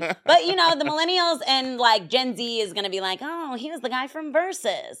 Listen. But the millennials and like Gen Z is gonna be like, oh, he was the guy from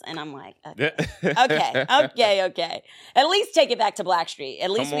Versus, and I'm like, okay. At least take it back to Blackstreet. At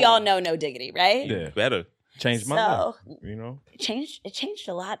least we all know No Diggity, right? Yeah. Better. Changed my life. It changed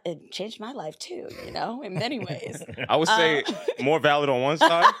a lot. It changed my life too, in many ways. I would say more valid on one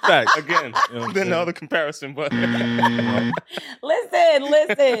side. Facts. Again, than the other comparison, but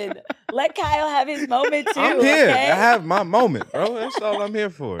Listen. Let Kyle have his moment too. I'm here. Okay? I have my moment, bro. That's all I'm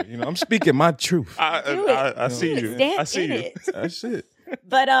here for. I'm speaking my truth. I see you. Stand I see in you. it. That's it.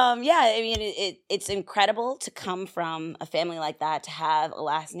 But it's incredible to come from a family like that, to have a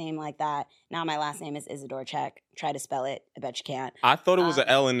last name like that. Now my last name is Isadora Check. Try to spell it. I bet you can't. I thought it was an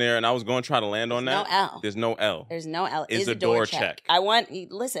L in there, and I was going to try to land on that. No L. There's no L. There's no L. Isadora Check.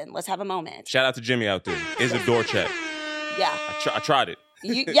 Listen, let's have a moment. Shout out to Jimmy out there. Isadora Check. Yeah. I tried it.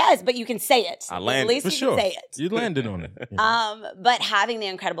 Yes, but you can say it. I landed. At least For you sure. can say it. You landed on it. But having the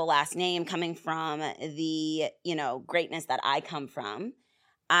incredible last name coming from the, greatness that I come from,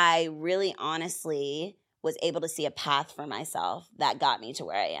 I really honestly was able to see a path for myself that got me to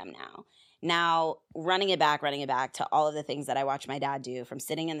where I am now. Now, running it back to all of the things that I watched my dad do, from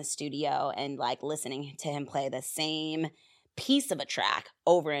sitting in the studio and like listening to him play the same piece of a track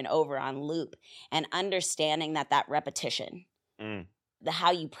over and over on loop, and understanding that repetition,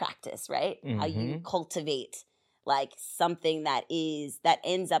 how you practice, right? How you cultivate like something that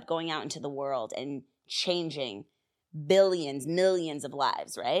ends up going out into the world and changing billions, millions of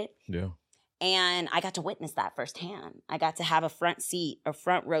lives, right? Yeah. And I got to witness that firsthand. I got to have a front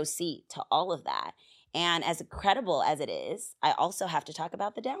row seat to all of that. And as incredible as it is, I also have to talk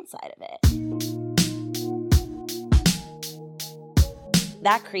about the downside of it.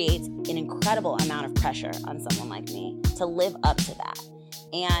 That creates an incredible amount of pressure on someone like me to live up to that.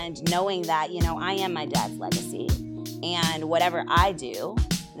 And knowing that, I am my dad's legacy. And whatever I do,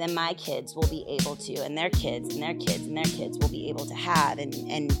 then my kids will be able to, and their kids and their kids and their kids will be able to have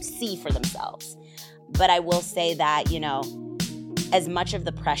and see for themselves. But I will say that, you know, as much of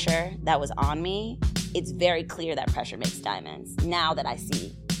the pressure that was on me, it's very clear that pressure makes diamonds. Now that I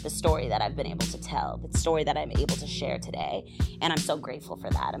see the story that I've been able to tell, the story that I'm able to share today. And I'm so grateful for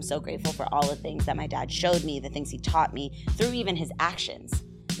that. I'm so grateful for all the things that my dad showed me, the things he taught me through even his actions.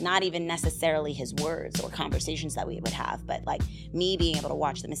 Not even necessarily his words or conversations that we would have, but like me being able to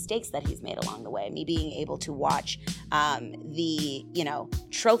watch the mistakes that he's made along the way, me being able to watch the, you know,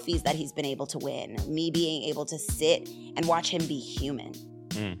 trophies that he's been able to win, me being able to sit and watch him be human.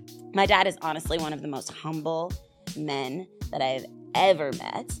 My dad is honestly one of the most humble men that I've ever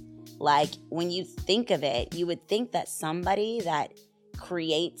met. Like, when you think of it, you would think that somebody that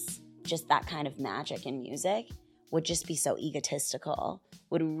creates just that kind of magic in music would just be so egotistical,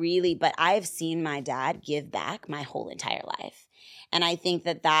 would really, but I've seen my dad give back my whole entire life. And I think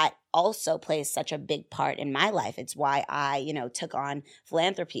that that also plays such a big part in my life. It's why I, you know, took on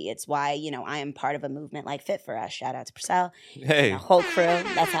philanthropy. It's why, you know, I am part of a movement like Fit for Us. Shout out to Purcell. Hey. The whole crew.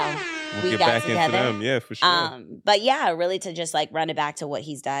 That's how We'll we get got back together. into them, yeah, for sure. But yeah, really to just like run it back to what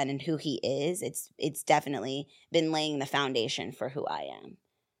he's done and who he is. It's definitely been laying the foundation for who I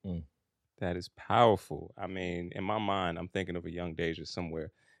am. That is powerful. I mean, in my mind, I'm thinking of a young Deja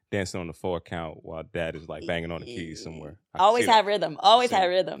somewhere dancing on the 4 count while dad is like banging on the keys somewhere. Always have rhythm. Always have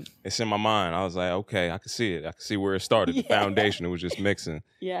rhythm. It's in my mind. I was like, okay, I can see it. I can see where it started. The foundation, it was just mixing.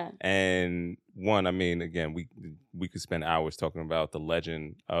 Yeah. And one, I mean, again, we could spend hours talking about the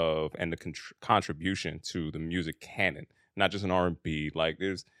legend of and the contribution to the music canon, not just an R&B. Like,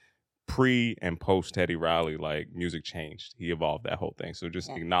 there's pre and post Teddy Riley, like, music changed. He evolved that whole thing. So just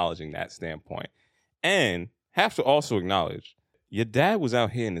acknowledging that standpoint. And have to also acknowledge, your dad was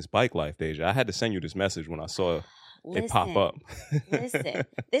out here in his bike life, Deja. I had to send you this message when I saw it pop up. Listen,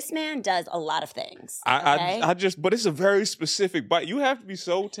 this man does a lot of things. I just, but it's a very specific bike. You have to be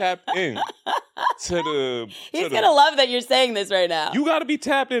so tapped in to the. He's going to love that you're saying this right now. You got to be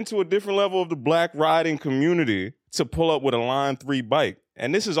tapped into a different level of the black riding community to pull up with a Line 3 bike.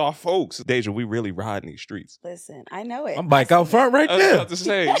 And this is our folks. Deja, we really ride in these streets. Listen, I know it. I'm bike out front right I was there. about to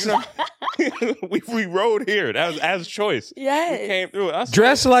say, you know, we rode here. That was as choice. Yes. We came through it.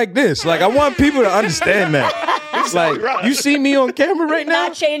 Dress like this. Like, I want people to understand that. Like, you see me on camera right now?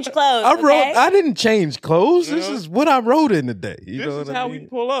 Not change clothes. I didn't change clothes. This is what I rode in today. This is how we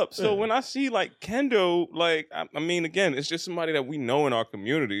pull up. So when I see like Kendo, like, I mean, again, it's just somebody that we know in our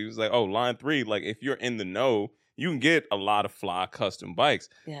community. It's like, oh, Line 3, like, if you're in the know, you can get a lot of fly custom bikes.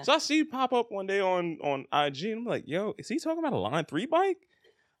 Yeah. So I see you pop up one day on IG, and I'm like, yo, is he talking about a Line 3 bike?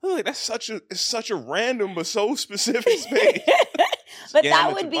 I'm like, that's such a random but so specific space. But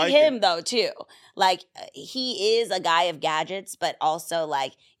that would be him though too. Like, he is a guy of gadgets, but also,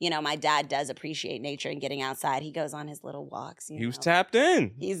 like, you know, my dad does appreciate nature and getting outside. He goes on his little walks. He was tapped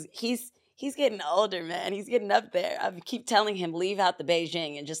in. He's getting older, man. He's getting up there. I keep telling him, leave out the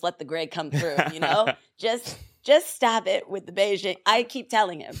Beijing and just let the gray come through, you know? Just stop it with the Beijing. I keep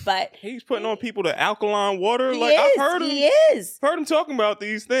telling him, but he's putting on people the alkaline water. I've heard him talking about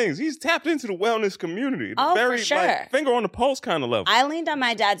these things. He's tapped into the wellness community. For sure. Like, finger on the pulse kind of level. I leaned on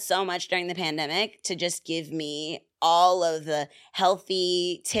my dad so much during the pandemic to just give me all of the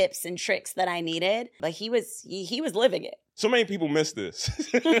healthy tips and tricks that I needed. But he was living it. So many people miss this.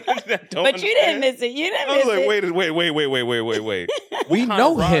 But you didn't miss it. You didn't miss it. Wait. We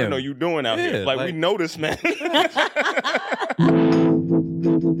know him. What are you doing out here? Like, we know this man.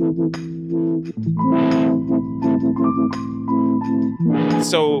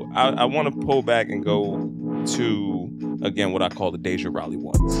 So I want to pull back and go to, again, what I call the Deja Riley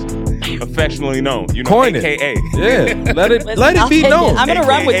ones. Affectionately known, you know, Coin AKA. Yeah, let it be known. I'm gonna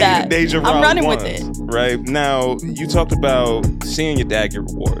run with that. I'm running with it. Right now, you talked about seeing your dad get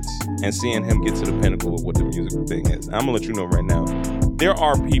rewards and seeing him get to the pinnacle of what the musical thing is. I'm gonna let you know right now, there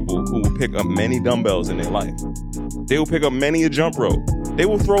are people who will pick up many dumbbells in their life. They will pick up many a jump rope. They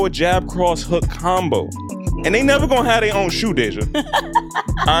will throw a jab cross hook combo. And they never gonna have their own shoe, Deja. All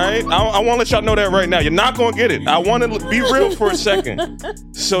right? I want to let y'all know that right now. You're not gonna get it. I want to be real for a second.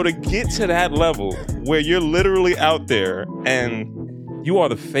 So to get to that level where you're literally out there and you are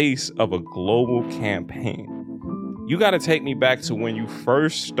the face of a global campaign, you got to take me back to when you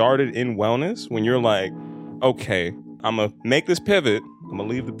first started in wellness, when you're like, okay, I'm gonna make this pivot. I'm gonna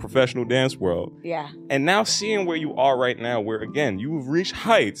leave the professional dance world. Yeah. And now seeing where you are right now, where again, you've reached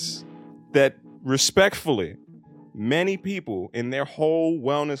heights that respectfully, many people in their whole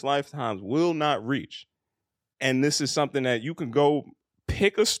wellness lifetimes will not reach. And this is something that you can go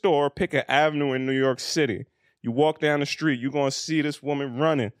pick a store, pick an avenue in New York City. You walk down the street, you're going to see this woman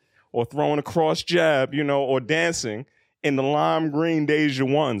running or throwing a cross jab, or dancing in the lime green Deja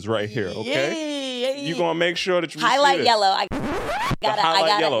ones right here, okay? You're going to make sure that you highlight see this. yellow. I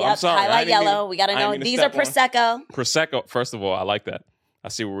got yellow. it. Yep. I'm sorry. Highlight yellow. We got to know. These are Prosecco. Prosecco. First of all, I like that. I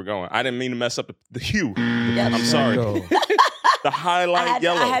see where we're going. I didn't mean to mess up the hue. Yep. I'm sorry. The highlight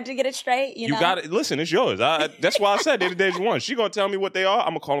yellow. I had to get it straight. You know? got it. Listen, it's yours. That's why I said they're the Deja ones. She going to tell me what they are. I'm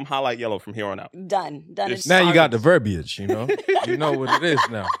going to call them highlight yellow from here on out. Done. Now you got the verbiage, You know what it is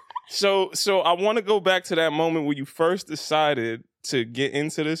now. So I want to go back to that moment where you first decided to get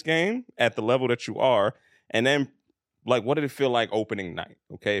into this game at the level that you are, and then, like, what did it feel like opening night?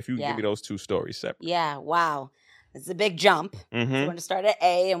 Okay, if you give me those two stories separate. Yeah, wow. It's a big jump. Mm-hmm. We're going to start at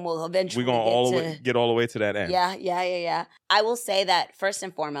A, and we'll eventually get all the way to that end. Yeah. I will say that, first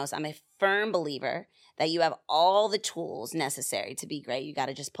and foremost, I'm a firm believer that you have all the tools necessary to be great. You got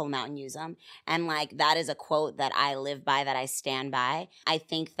to just pull them out and use them. And, like, that is a quote that I live by, that I stand by. I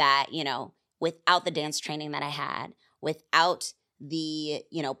think that, without the dance training that I had, without the,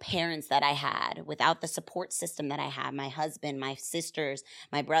 parents that I had, without the support system that I had, my husband, my sisters,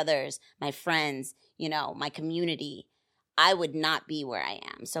 my brothers, my friends, my community, I would not be where I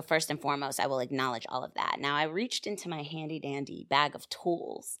am. So first and foremost, I will acknowledge all of that. Now, I reached into my handy dandy bag of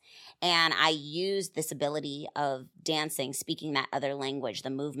tools, and I used this ability of dancing, speaking that other language,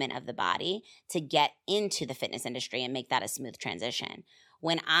 the movement of the body, to get into the fitness industry and make that a smooth transition.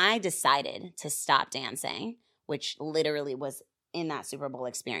 When I decided to stop dancing, which literally was in that Super Bowl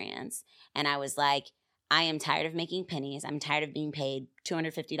experience, and I was like, I am tired of making pennies. I'm tired of being paid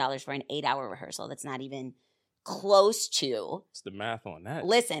 $250 for an 8-hour rehearsal that's not even close to. What's the math on that?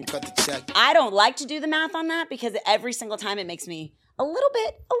 Listen, I don't like to do the math on that because every single time it makes me a little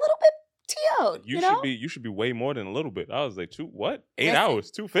bit TO'd. You should be way more than a little bit. I was like, 8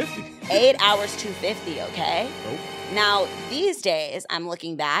 hours, $250. 8 hours, $250. Okay. Nope. Now these days, I'm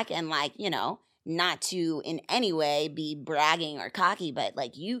looking back and, like, not to in any way be bragging or cocky, but,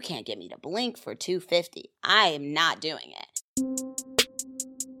 like, you can't get me to blink for $250. I am not doing it.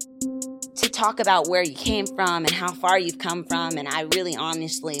 To talk about where you came from and how far you've come from, and I really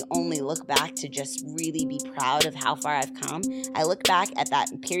honestly only look back to just really be proud of how far I've come. I look back at that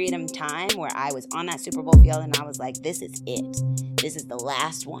period of time where I was on that Super Bowl field and I was like, this is it. This is the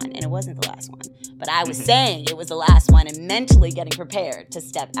last one. And it wasn't the last one, but I was saying it was the last one and mentally getting prepared to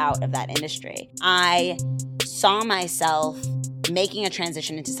step out of that industry. I saw myself making a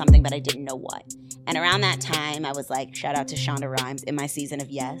transition into something, but I didn't know what. And around that time, I was like, shout out to Shonda Rhimes, in my season of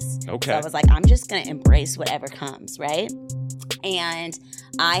Yes. Okay. So I was like, I'm just going to embrace whatever comes, right? And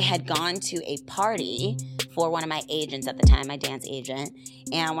I had gone to a party for one of my agents at the time, my dance agent,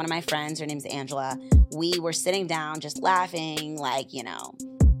 and one of my friends, her name's Angela. We were sitting down just laughing, like,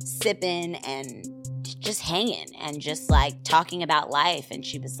 sipping and just hanging and just, like, talking about life. And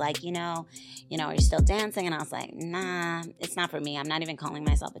she was like, are you still dancing? And I was like, nah, it's not for me. I'm not even calling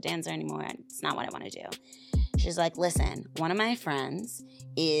myself a dancer anymore. It's not what I want to do. She's like, listen, one of my friends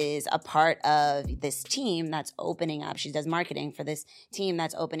is a part of this team that's opening up. She does marketing for this team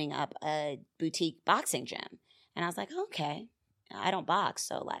that's opening up a boutique boxing gym. And I was like, okay, I don't box.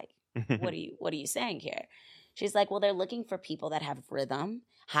 So, like, what are you saying here? She's like, well, they're looking for people that have rhythm,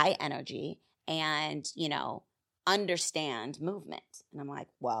 high energy, and, understand movement. And I'm like,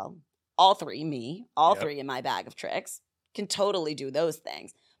 well, all three in my bag of tricks can totally do those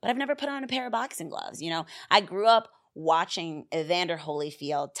things. But I've never put on a pair of boxing gloves. I grew up watching Evander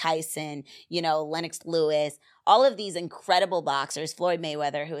Holyfield, Tyson, Lennox Lewis, all of these incredible boxers, Floyd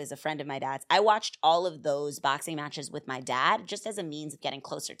Mayweather, who is a friend of my dad's. I watched all of those boxing matches with my dad just as a means of getting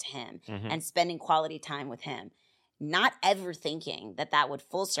closer to him and spending quality time with him. Not ever thinking that would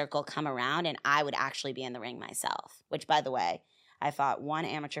full circle come around and I would actually be in the ring myself, which, by the way, I fought one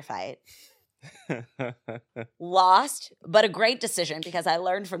amateur fight, lost, but a great decision because I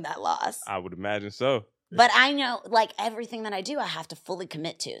learned from that loss. I would imagine so. But I know, like, everything that I do, I have to fully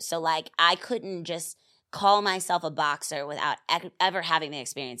commit to. So, like, I couldn't just call myself a boxer without ever having the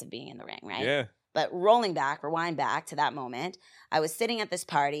experience of being in the ring, right? Yeah. But rewind back to that moment, I was sitting at this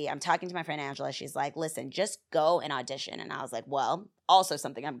party. I'm talking to my friend Angela. She's like, listen, just go and audition. And I was like, well, also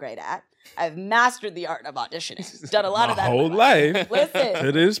something I'm great at. I've mastered the art of auditioning. Done a lot of that. My whole life. Listen.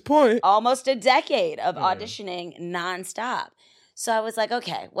 To this point. Almost a decade of auditioning nonstop. So I was like,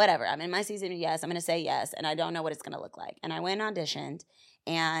 okay, whatever. I'm in my season of Yes. I'm going to say yes. And I don't know what it's going to look like. And I went and auditioned.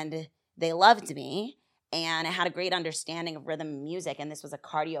 And they loved me. And I had a great understanding of rhythm and music, and this was a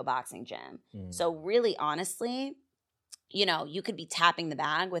cardio boxing gym. So really, honestly, you could be tapping the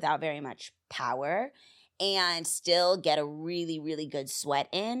bag without very much power. and still get a really, really good sweat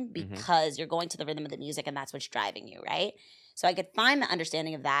in because you're going to the rhythm of the music and that's what's driving you, right? So I could find the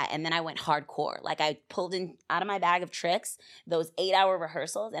understanding of that, and then I went hardcore. Like I pulled in out of my bag of tricks those 8-hour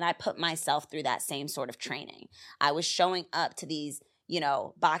rehearsals, and I put myself through that same sort of training. I was showing up to these,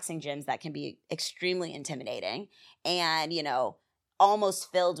 boxing gyms that can be extremely intimidating and,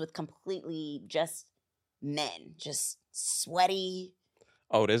 almost filled with completely just men, just sweaty.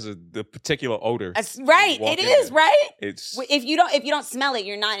 Oh, there's the particular odor. That's right. It is, right? It's if you don't smell it,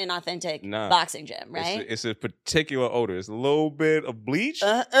 you're not in an authentic boxing gym, right? It's a particular odor. It's a little bit of bleach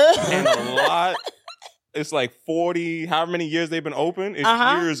and a lot. It's like 40, however many years they've been open. It's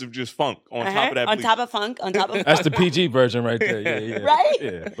years of just funk on top of that bleach. On top of funk. That's the PG version right there. Yeah. Right?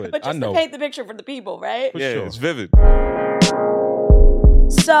 Yeah, but just to paint the picture for the people, right? Yeah, sure. It's vivid.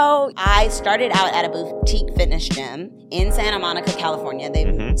 So I started out at a boutique fitness gym in Santa Monica, California.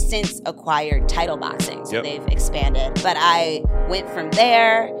 They've since acquired Title Boxing, so they've expanded. But I went from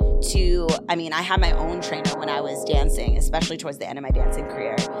there to, I had my own trainer when I was dancing, especially towards the end of my dancing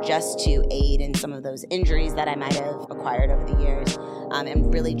career, just to aid in some of those injuries that I might have acquired over the years,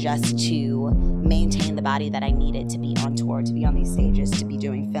 and really just to maintain the body that I needed to be on tour, to be on these stages, to be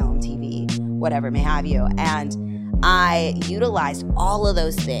doing film, TV, whatever may have you. And I utilized all of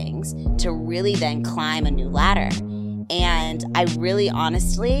those things to really then climb a new ladder. And I really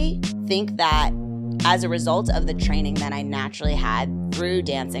honestly think that as a result of the training that I naturally had through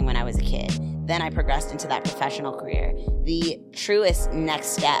dancing when I was a kid, then I progressed into that professional career. The truest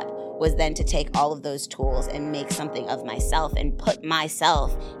next step was then to take all of those tools and make something of myself and put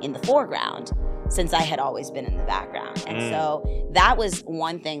myself in the foreground, since I had always been in the background. And so that was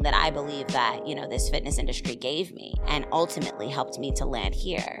one thing that I believe that, this fitness industry gave me and ultimately helped me to land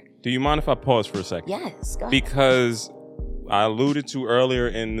here. Do you mind if I pause for a second? Yes, go ahead. Because I alluded to earlier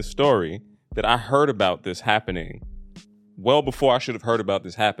in the story that I heard about this happening well before I should have heard about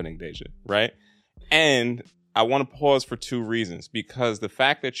this happening, Deja, right? And I want to pause for two reasons. Because the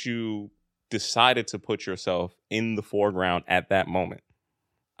fact that you decided to put yourself in the foreground at that moment,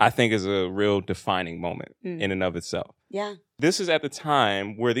 I think is a real defining moment in and of itself. Yeah. This is at the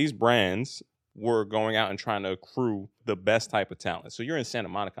time where these brands were going out and trying to accrue the best type of talent. So you're in Santa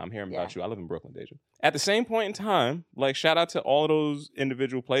Monica. I'm hearing about you. I live in Brooklyn, Deja. At the same point in time, like shout out to all of those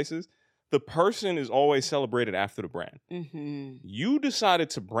individual places, the person is always celebrated after the brand. Mm-hmm. You decided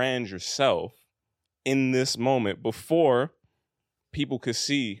to brand yourself in this moment before people could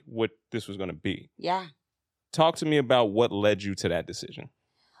see what this was going to be. Yeah. Talk to me about what led you to that decision.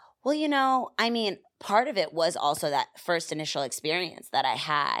 Well, part of it was also that first initial experience that I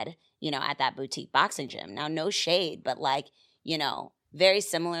had, at that boutique boxing gym. Now, no shade, but very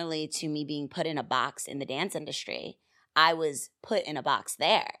similarly to me being put in a box in the dance industry, I was put in a box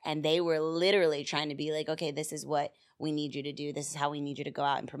there. And they were literally trying to be like, okay, this is what we need you to do. This is how we need you to go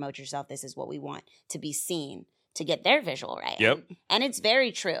out and promote yourself. This is what we want to be seen, to get their visual right. Yep. And it's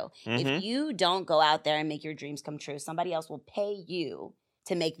very true. If you don't go out there and make your dreams come true, somebody else will pay you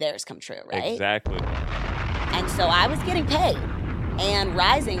to make theirs come true, right? Exactly. And so I was getting paid and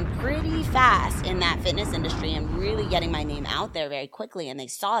rising pretty fast in that fitness industry and really getting my name out there very quickly. And they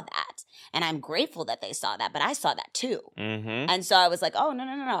saw that. And I'm grateful that they saw that, but I saw that too. And so I was like, oh,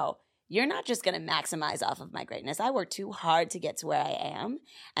 no. You're not just going to maximize off of my greatness. I worked too hard to get to where I am.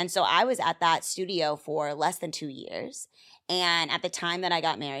 And so I was at that studio for less than 2 years. And at the time that I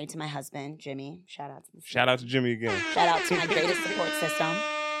got married to my husband, Jimmy, shout out to Jimmy again. Shout out to my greatest support system.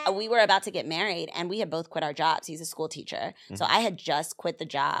 We were about to get married and we had both quit our jobs. He's a school teacher. So I had just quit the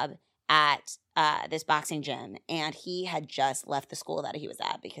job at this boxing gym, and he had just left the school that he was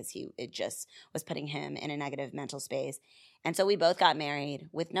at because it just was putting him in a negative mental space. And so we both got married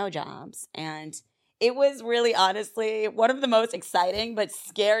with no jobs. And it was really, honestly, one of the most exciting but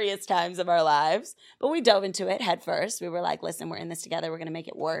scariest times of our lives. But we dove into it head first. We were like, listen, we're in this together. We're going to make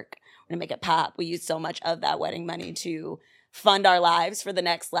it work. We're going to make it pop. We used so much of that wedding money to fund our lives for the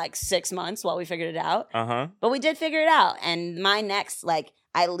next 6 months while we figured it out. But we did figure it out. And my next,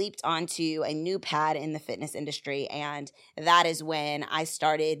 I leaped onto a new pad in the fitness industry, and that is when I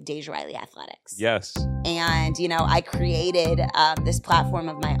started Deja Riley Athletics. Yes. And, I created this platform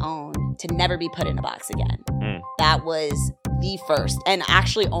of my own to never be put in a box again. That was the first and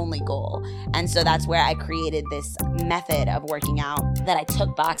actually only goal. And so that's where I created this method of working out that I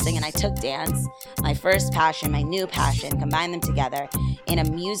took boxing and I took dance, my first passion, my new passion, combined them together in a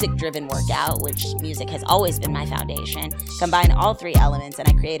music-driven workout, which music has always been my foundation, combined all three elements, and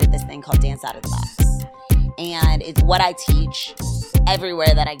I created this thing called Dance Out of the Box. And it's what I teach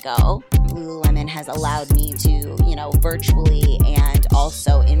everywhere that I go. Lululemon has allowed me to, virtually and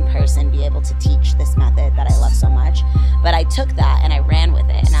also in person be able to teach this method that I love so much. But I took that and I ran with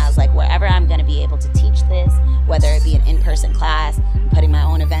it. And I was like, wherever I'm going to be able to teach this, whether it be an in-person class, putting my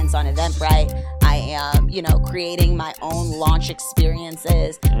own events on Eventbrite, I am, creating my own launch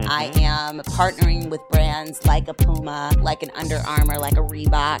experiences. I am partnering with brands like a Puma, like an Under Armour, like a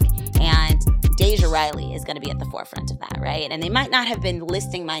Reebok. And Deja Riley is going to be at the forefront of that, right? And they might not have been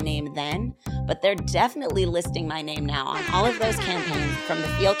listing my name then, but they're definitely listing my name now on all of those campaigns, from the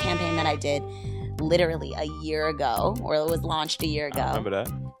field campaign that I did literally a year ago, or it was launched a year ago. I remember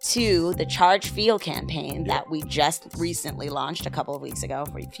that. To the Charge Field campaign that we just recently launched a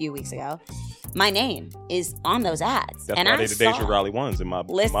few weeks ago. My name is on those ads. That's and why I they the Deja Riley ones in my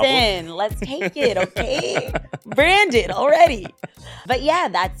Listen, my book. let's take it, okay? Branded already. But yeah,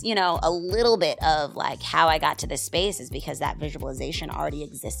 that's, a little bit of like how I got to this space is because that visualization already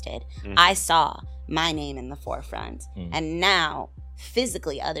existed. I saw my name in the forefront. And now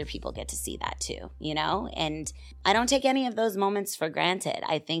physically other people get to see that too, and I don't take any of those moments for granted.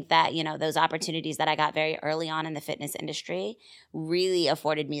 I think that, those opportunities that I got very early on in the fitness industry really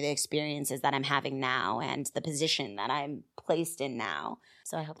afforded me the experiences that I'm having now and the position that I'm placed in now.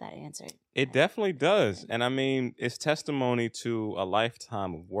 So I hope that answered. It definitely does. And I mean, it's testimony to a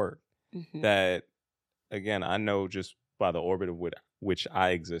lifetime of work that, again, I know just by the orbit of which I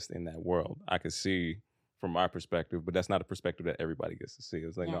exist in that world, I could see from my perspective, but that's not a perspective that everybody gets to see.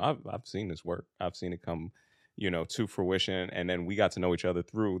 It's like, no, I've seen this work. I've seen it come, to fruition. And then we got to know each other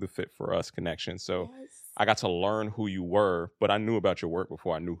through the Fit for Us connection. So I got to learn who you were, but I knew about your work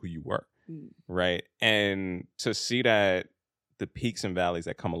before I knew who you were. Right. And to see that the peaks and valleys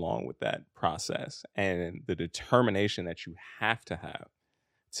that come along with that process and the determination that you have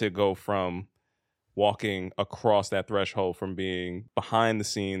to go from walking across that threshold from being behind the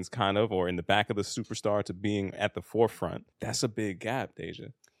scenes kind of, or in the back of the superstar, to being at the forefront. That's a big gap, Deja.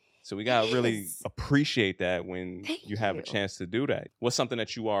 So we got to really appreciate that when you have a chance to do that. What's something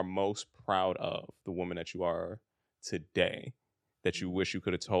that you are most proud of, the woman that you are today, that you wish you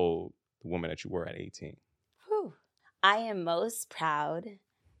could have told the woman that you were at 18? Whew. I am most proud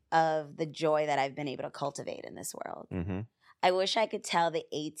of the joy that I've been able to cultivate in this world. I wish I could tell the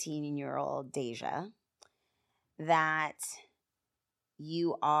 18-year-old Deja that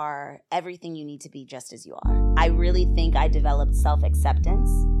you are everything you need to be just as you are. I really think I developed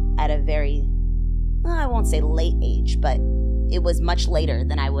self-acceptance at a very, I won't say late age, but it was much later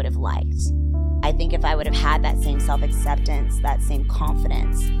than I would have liked. I think if I would have had that same self-acceptance, that same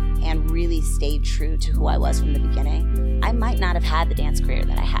confidence, and really stayed true to who I was from the beginning, I might not have had the dance career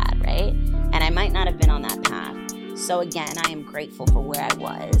that I had, right? And I might not have been on that path. So again, I am grateful for where I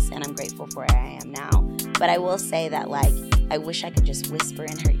was, and I'm grateful for where I am now. But I will say that, I wish I could just whisper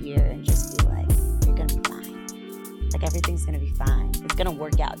in her ear and just be like, you're gonna be fine. Everything's gonna be fine. It's gonna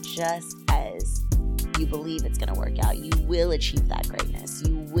work out just as you believe it's gonna work out. You will achieve that greatness.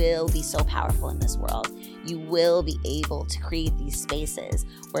 You will be so powerful in this world. You will be able to create these spaces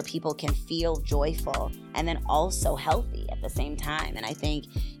where people can feel joyful and then also healthy at the same time. And I think,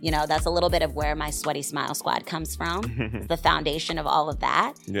 that's a little bit of where my Sweaty Smile Squad comes from. It's the foundation of all of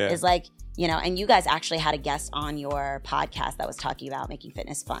that. Is and you guys actually had a guest on your podcast that was talking about making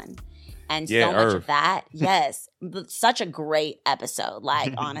fitness fun. And so much of that, such a great episode.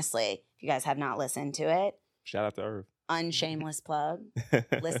 Honestly, if you guys have not listened to it, shout out to Irv. Unshameless plug.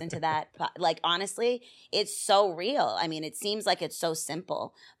 Listen to that. Honestly, it's so real. I mean, it seems like it's so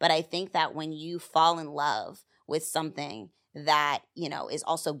simple, but I think that when you fall in love with something that, is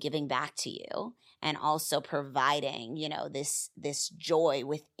also giving back to you and also providing, this joy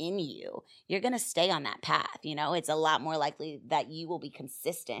within you, you're going to stay on that path. It's a lot more likely that you will be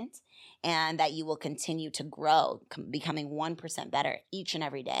consistent and that you will continue to grow, becoming 1% better each and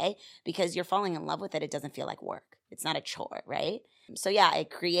every day because you're falling in love with it. It doesn't feel like work. It's not a chore, right? So I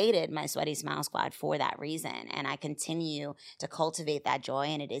created my Sweaty Smile Squad for that reason. And I continue to cultivate that joy.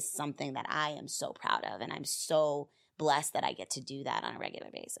 And it is something that I am so proud of. And I'm so blessed that I get to do that on a regular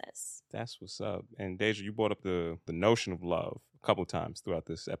basis. That's what's up. And Deja, you brought up the notion of love a couple times throughout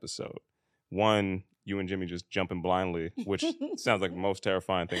this episode. One, you and Jimmy just jumping blindly, which sounds like the most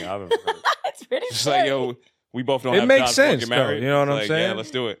terrifying thing I've ever heard. It's pretty It's scary. like, we both don't It have makes jobs, we'll sense, get though, married. you know what I'm Like, saying? Yeah,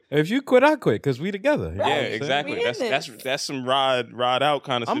 let's do it. If you quit, I quit because we together. You know what Yeah, I'm saying? exactly. We in That's some ride out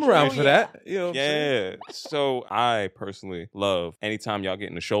kind of I'm situation. around for that. You know what I'm saying? Yeah. So I personally love anytime y'all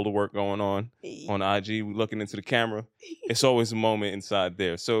getting the shoulder work going on IG, we looking into the camera. It's always a moment inside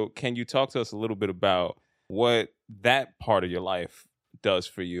there. So can you talk to us a little bit about what that part of your life does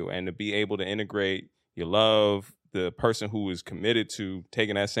for you and to be able to integrate your love, the person who is committed to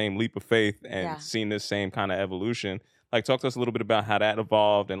taking that same leap of faith and seeing this same kind of evolution, Like, talk to us a little bit about how that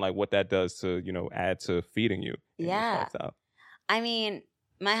evolved and like what that does to, add to feeding you. in this Yeah. lifestyle. I mean,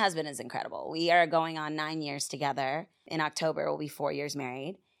 my husband is incredible. We are going on 9 years together. In October, we'll be 4 years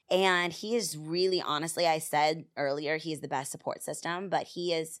married. And he is really, honestly, I said earlier, he is the best support system, but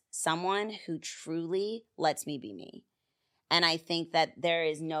he is someone who truly lets me be me. And I think that there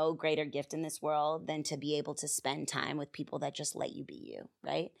is no greater gift in this world than to be able to spend time with people that just let you be you,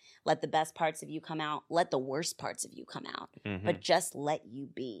 right? Let the best parts of you come out. Let the worst parts of you come out. Mhm. But just let you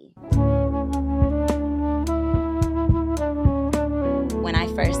be. When I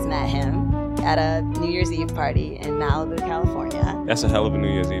first met him at a New Year's Eve party in Malibu, California. That's a hell of a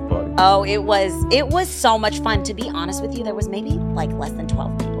New Year's Eve party. Oh, it was so much fun. To be honest with you, there was maybe like less than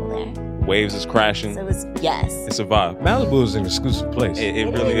 12 people there. Waves is crashing. So it was, yes. It's a vibe. Malibu is an exclusive place. It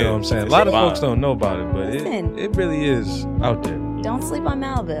really You know what I'm is. saying? A It's lot of vibe. folks don't know about it, but Listen. it really is out there. Don't sleep on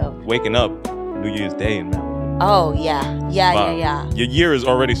Malibu. Waking up New Year's Day in Malibu. Oh, yeah. Yeah. Vibe. Your year is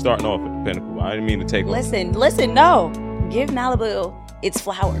already starting off at the pinnacle. I didn't mean to take Listen, no. Give Malibu its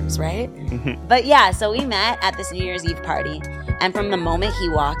flowers, right? But yeah, so we met at this New Year's Eve party. And from the moment he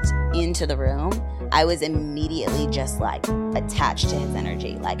walked into the room, I was immediately just like attached to his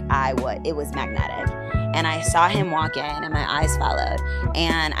energy. Like it was magnetic. And I saw him walk in and my eyes followed.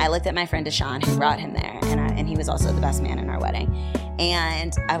 And I looked at my friend Deshaun who brought him there. And he was also the best man in our wedding.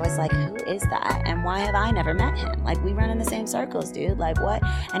 And I was like, who is that? And why have I never met him? Like, we run in the same circles, dude. Like, what?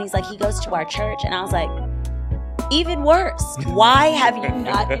 And he's like, he goes to our church. And I was like, even worse. Why have you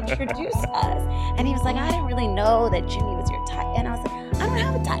not introduced us? And he was like, I didn't really know that Jimmy was your type. And I was like, I don't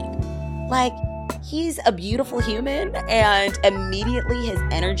have a type. Like, he's a beautiful human. And immediately his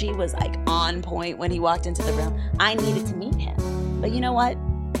energy was like on point when he walked into the room. I needed to meet him. But you know what?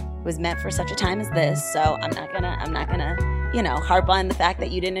 It was meant for such a time as this. So I'm not gonna, harp on the fact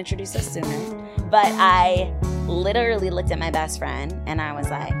that you didn't introduce us sooner. But I literally looked at my best friend and I was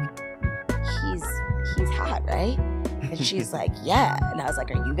like, he's hot, right? And she's like, yeah. And I was like,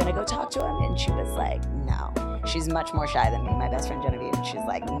 are you gonna go talk to him? And she was like, no. She's much more shy than me, my best friend Genevieve. And she's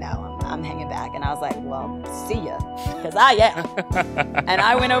like, no, I'm hanging back. And I was like, well, see ya, because I am. And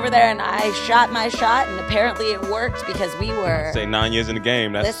I went over there and I shot my shot, and apparently it worked because we were. Say 9 years in the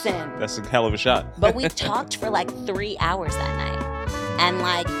game. That's a hell of a shot. But we talked for like 3 hours that night. And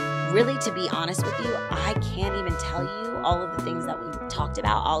like, really, to be honest with you, I can't even tell you all of the things that we talked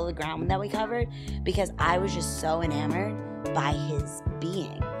about, all of the ground that we covered, because I was just so enamored by his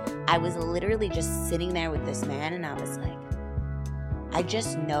being. I was literally just sitting there with this man and I was like, I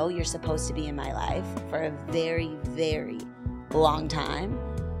just know you're supposed to be in my life for a very, very long time.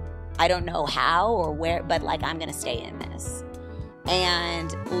 I don't know how or where, but like, I'm gonna stay in this.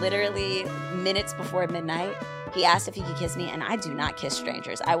 And literally minutes before midnight, he asked if he could kiss me, and I do not kiss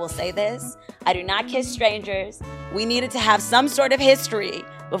strangers. I will say this, I do not kiss strangers. We needed to have some sort of history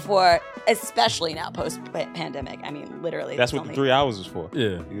before, especially now post-pandemic. I mean, literally. That's what the 3 hours is for.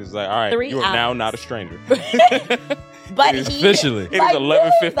 Yeah. He was like, all right, 3 you are hours. now not a stranger. But It's he, officially. It was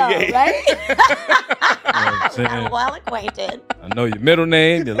 11:58. right? You know what I'm saying? Well acquainted. I know your middle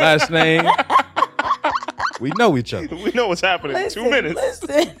name, your last name. We know each other. We know what's happening in 2 minutes.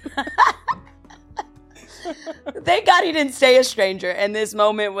 Listen. Thank God he didn't stay a stranger. And this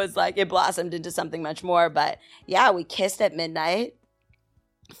moment was like, it blossomed into something much more. But yeah, we kissed at midnight.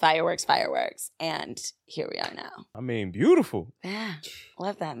 Fireworks. And here we are now. I mean, beautiful. Yeah.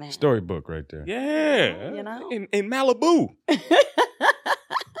 Love that, man. Storybook right there. Yeah. You know? In Malibu.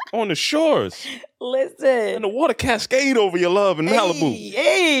 On the shores. Listen. And the water cascade over your love in Malibu.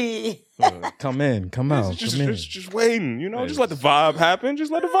 Hey. Come in, come out, Just, come in. just waiting, Just let the vibe happen.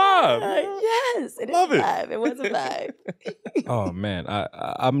 Just let the vibe. Yes, it is Love a it. vibe. It was a vibe. Oh man,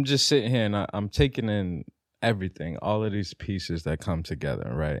 I'm just sitting here and I'm taking in everything, all of these pieces that come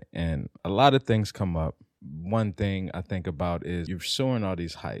together, right? And a lot of things come up. One thing I think about is you're soaring all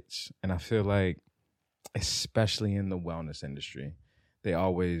these heights, and I feel like, especially in the wellness industry, they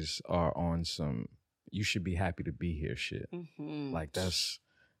always are on some "you should be happy to be here" shit. Mhm. Like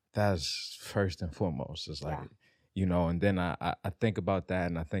that's first and foremost. It's like, Yeah. and then I think about that,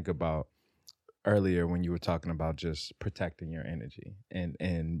 and I think about earlier when you were talking about just protecting your energy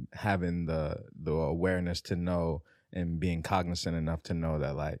and having the awareness to know and being cognizant enough to know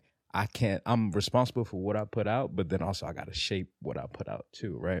that like I'm responsible for what I put out, but then also I got to shape what I put out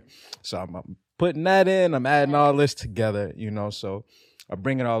too, right? So I'm putting that in, I'm adding all this together, so I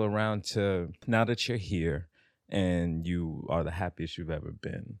bring it all around to now that you're here and you are the happiest you've ever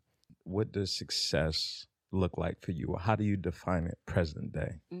been. What does success look like for you? Or how do you define it present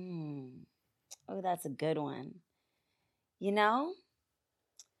day? Oh, that's a good one.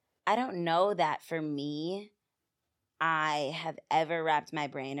 I don't know that for me, I have ever wrapped my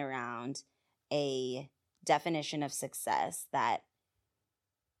brain around a definition of success that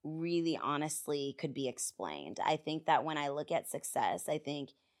really honestly could be explained. I think that when I look at success, I think,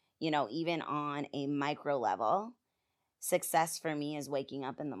 even on a micro level, success for me is waking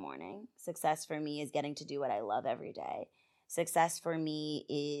up in the morning. Success for me is getting to do what I love every day. Success for me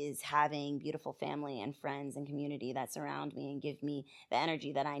is having beautiful family and friends and community that surround me and give me the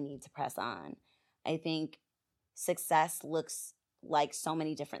energy that I need to press on. I think success looks like so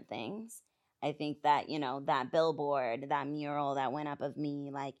many different things. I think that, that billboard, that mural that went up of me,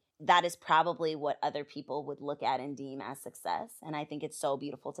 like that is probably what other people would look at and deem as success. And I think it's so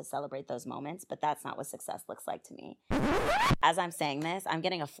beautiful to celebrate those moments, but that's not what success looks like to me. As I'm saying this, I'm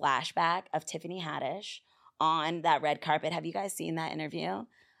getting a flashback of Tiffany Haddish on that red carpet. Have you guys seen that interview?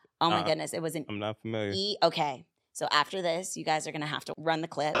 Oh my goodness. It was an I'm not familiar. Okay. So after this, you guys are going to have to run the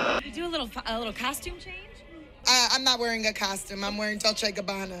clip. Did you do a little costume change? I'm not wearing a costume. I'm wearing Dolce &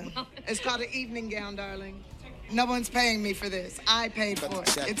 Gabbana. It's called an evening gown, darling. No one's paying me for this. I paid for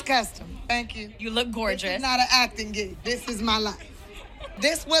it. It's custom. Thank you. You look gorgeous. This is not an acting gig. This is my life.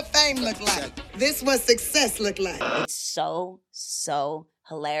 This what fame look like. This what success look like. It's so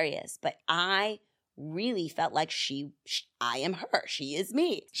hilarious. But I really felt like I am her. She is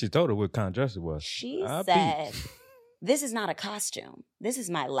me. She told her what kind of dress it was. She said, this is not a costume. This is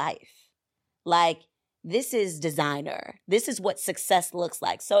my life. Like, this is designer. This is what success looks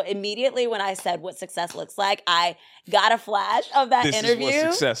like. So immediately when I said what success looks like, I got a flash of that interview. This is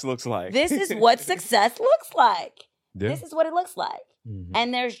what success looks like. This is what success looks like. Yeah. This is what it looks like. Mm-hmm.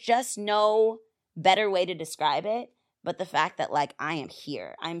 And there's just no better way to describe it but the fact that, like, I am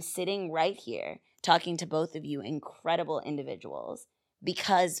here. I'm sitting right here talking to both of you incredible individuals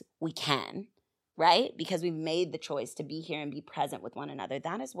because we can, right? Because we've made the choice to be here and be present with one another.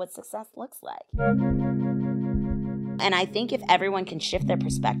 That is what success looks like. And I think if everyone can shift their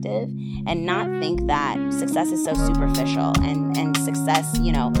perspective and not think that success is so superficial and success,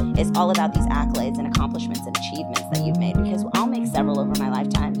 is all about these accolades and accomplishments and achievements that you've made, because I'll make several over my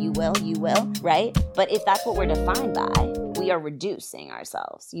lifetime. You will, right? But if that's what we're defined by, we are reducing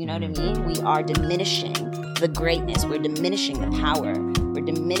ourselves. You know what I mean? We are diminishing the greatness. We're diminishing the power. We're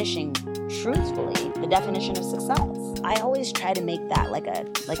diminishing, truthfully, the definition of success. I always try to make that like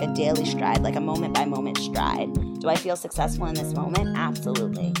a daily stride, like a moment by moment stride. Do I feel successful in this moment?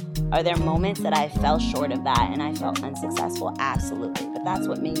 Absolutely. Are there moments that I fell short of that and I felt unsuccessful? Absolutely. But that's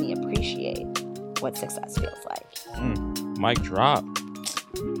what made me appreciate what success feels like. Mic drop.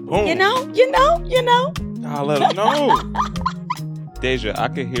 Boom. You know. I'll let them know. Deja, I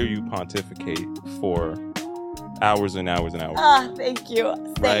could hear you pontificate for hours and hours and hours. Thank you.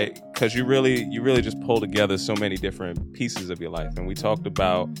 Right? Because you really just pull together so many different pieces of your life. And we talked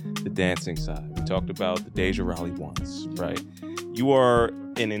about the dancing side. We talked about the Deja Raleigh ones, right? You are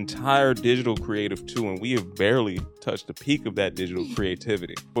an entire digital creative too, and we have barely touched the peak of that digital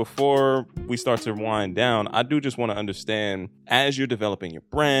creativity. Before we start to wind down, I do just want to understand, as you're developing your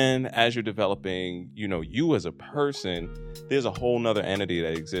brand, as you're developing, you as a person, there's a whole nother entity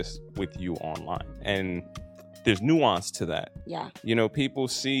that exists with you online. And there's nuance to that. Yeah. People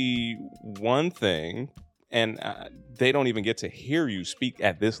see one thing and they don't even get to hear you speak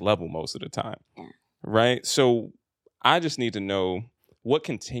at this level most of the time. Yeah. Right? So I just need to know what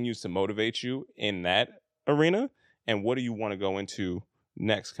continues to motivate you in that arena and what do you want to go into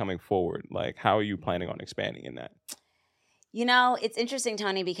next coming forward? Like, how are you planning on expanding in that? It's interesting,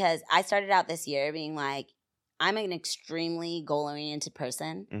 Tony, because I started out this year being like, I'm an extremely goal-oriented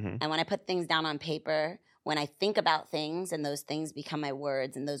person. Mm-hmm. And when I put things down on paper, when I think about things and those things become my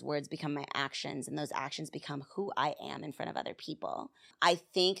words and those words become my actions and those actions become who I am in front of other people, I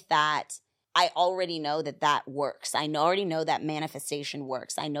think that I already know that works. I already know that manifestation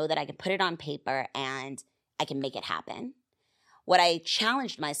works. I know that I can put it on paper and I can make it happen. What I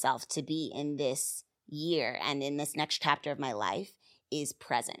challenged myself to be in this year and in this next chapter of my life is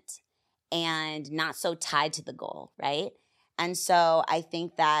present and not so tied to the goal, right? And so I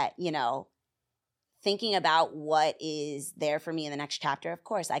think that, thinking about what is there for me in the next chapter, of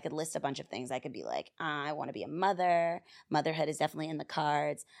course, I could list a bunch of things. I could be like, I want to be a mother. Motherhood is definitely in the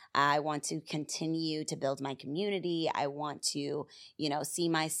cards. I want to continue to build my community. I want to, see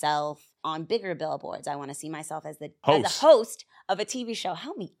myself on bigger billboards. I want to see myself as a host of a TV show.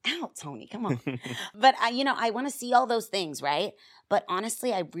 Help me out, Tony. Come on. But I want to see all those things, right? But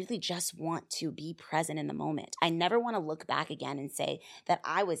honestly, I really just want to be present in the moment. I never want to look back again and say that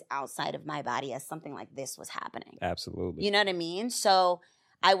I was outside of my body as something like this was happening. Absolutely. You know what I mean? So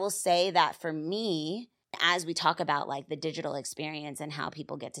I will say that for me, As we talk about like the digital experience and how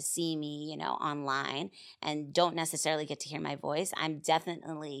people get to see me, you know, online and don't necessarily get to hear my voice, I'm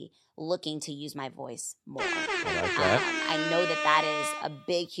definitely looking to use my voice more. I like that. I know that that is a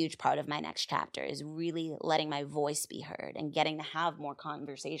big, huge part of my next chapter, is really letting my voice be heard and getting to have more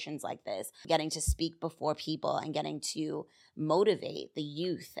conversations like this, getting to speak before people and getting to motivate the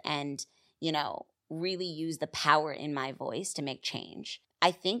youth and, you know, really use the power in my voice to make change.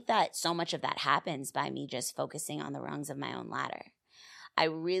 I think that so much of that happens by me just focusing on the rungs of my own ladder. I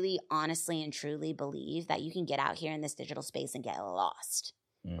really honestly and truly believe that you can get out here in this digital space and get lost,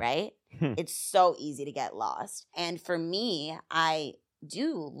 right? It's so easy to get lost. And for me, I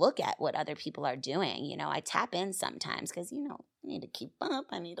do look at what other people are doing. You know, I tap in sometimes because, you know, I need to keep up.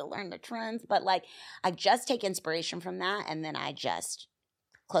 I need to learn the trends. But like, I just take inspiration from that and then I just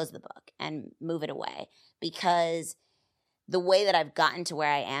close the book and move it away, because the way that I've gotten to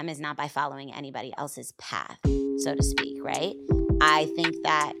where I am is not by following anybody else's path, so to speak, right? I think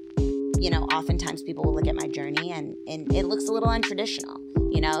that, you know, oftentimes people will look at my journey and it looks a little untraditional.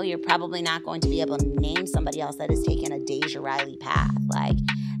 You know, you're probably not going to be able to name somebody else that has taken a Deja Riley path. Like,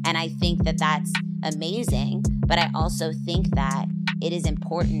 and I think that that's amazing, but I also think that it is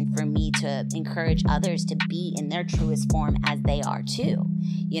important for me to encourage others to be in their truest form as they are too.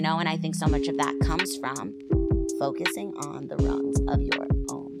 You know, and I think so much of that comes from focusing on the rungs of your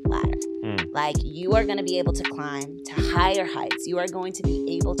own ladder. Like, you are going to be able to climb to higher heights. You are going to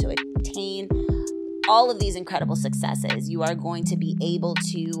be able to attain all of these incredible successes. You are going to be able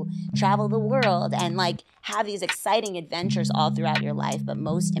to travel the world and like have these exciting adventures all throughout your life. But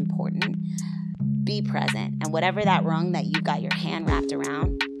most important, be present. And whatever that rung that you've got your hand wrapped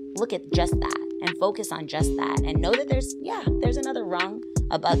around, look at just that and focus on just that. And know that there's another rung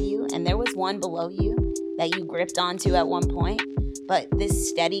above you and there was one below you that you gripped onto at one point. But this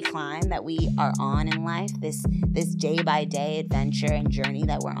steady climb that we are on in life, this day by day adventure and journey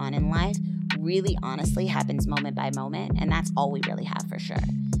that we're on in life, really honestly happens moment by moment. And that's all we really have for sure.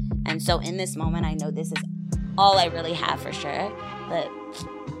 And so in this moment, I know this is all I really have for sure. But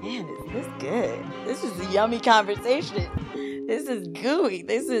man, is this good? This is a yummy conversation. This is gooey.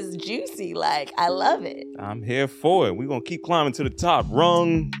 This is juicy. Like, I love it. I'm here for it. We're going to keep climbing to the top.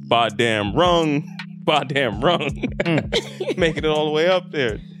 Rung by damn rung. By damn rung. Making it all the way up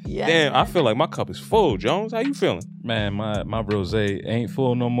there. Yes. Damn, I feel like my cup is full, Jones. How you feeling? Man, my rosé ain't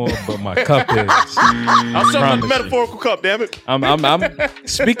full no more, but my cup is. I'm talking about the metaphorical cup, damn it. I'm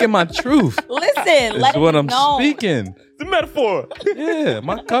speaking my truth. Listen, let That's what it I'm be known. speaking. The metaphor. Yeah,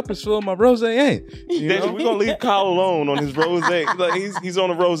 my cup is full, my rosé ain't. You Deja, know? we're going to leave Kyle alone on his rosé. Like, he's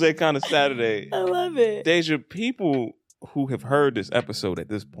on a rosé kind of Saturday. I love it. Deja, people who have heard this episode at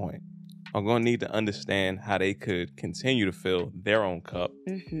this point are going to need to understand how they could continue to fill their own cup,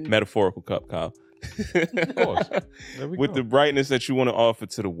 metaphorical cup, Kyle. Of course. There we With go. the brightness that you want to offer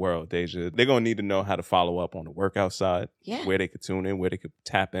to the world, Deja. They're going to need to know how to follow up on the workout side, Yeah. where they could tune in, where they could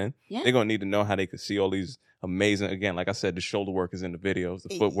tap in. Yeah. They're going to need to know how they could see all these amazing, again, like I said, the shoulder work is in the videos,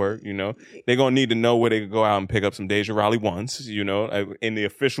 the footwork, you know. They're going to need to know where they could go out and pick up some Deja Riley ones, you know, in the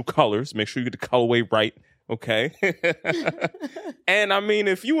official colors. Make sure you get the colorway right. Okay. And I mean,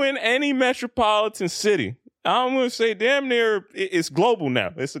 if you in any metropolitan city, I'm going to say damn near it's global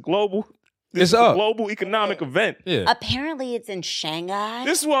now. It's a global It's is a up. global economic event. Yeah. Apparently it's in Shanghai.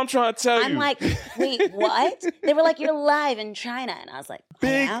 This is what I'm trying to tell you. I'm like, wait, what? They were like, you're live in China. And I was like, I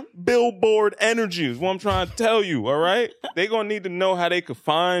Big am? billboard energy is what I'm trying to tell you, all right? They're going to need to know how they could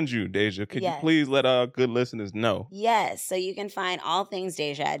find you, Deja. Could you Yes. please let our good listeners know? Yes. So you can find all things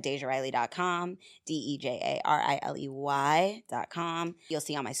Deja at DejaRiley.com, DejaRiley.com. You'll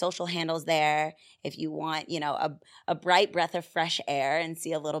see all my social handles there. If you want, you know, a bright breath of fresh air and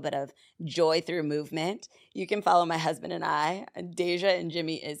see a little bit of joy through movement, you can follow my husband and I, Deja and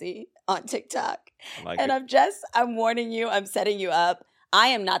Jimmy Izzy, on TikTok. I like And it. I'm warning you, I'm setting you up. I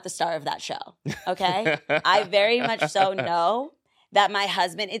am not the star of that show, okay? I very much so know that my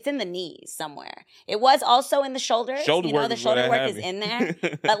husband, it's in the knees somewhere. It was also in the shoulders. Shoulder you know, work the is where shoulder that work had is me. in there.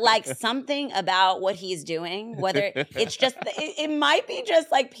 But like something about what he's doing, whether it's just, it might be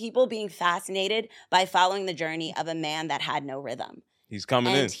just like people being fascinated by following the journey of a man that had no rhythm. He's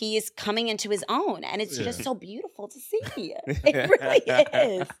coming in. And he is coming into his own. And it's just so beautiful to see. It really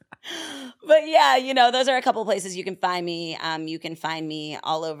is. But yeah, you know, those are a couple places you can find me. You can find me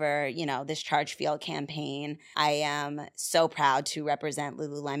all over, you know, this Charge Field campaign. I am so proud to represent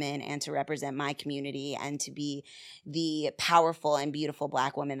Lululemon and to represent my community and to be the powerful and beautiful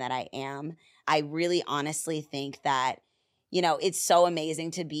Black woman that I am. I really honestly think that, you know, it's so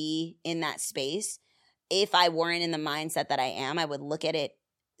amazing to be in that space. If I weren't in the mindset that I am, I would look at it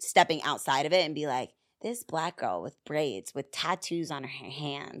stepping outside of it and be like, this Black girl with braids, with tattoos on her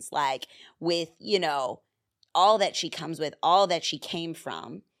hands, like with, all that she comes with, all that she came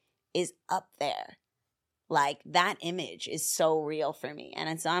from is up there. Like that image is so real for me.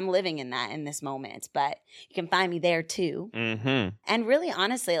 And so I'm living in that in this moment, but you can find me there too. Mm-hmm. And really,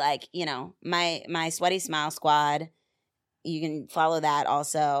 honestly, like, my Sweaty Smile Squad, you can follow that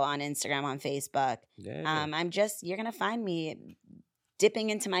also on Instagram, on Facebook. Yeah. You're going to find me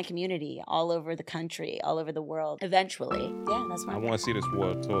dipping into my community all over the country, all over the world. Eventually. Yeah, that's why I want to see this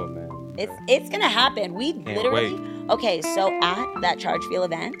world tour, man. It's going to happen. We Can't literally, wait. okay, so at that Chargefield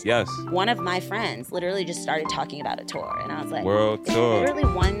event, Yes. one of my friends literally just started talking about a tour. And I was like, World it's tour. literally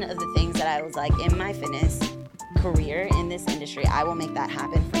one of the things that I was like, in my fitness career, in this industry, I will make that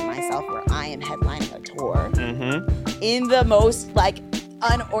happen for myself where I am headlining a tour Mm-hmm. in the most like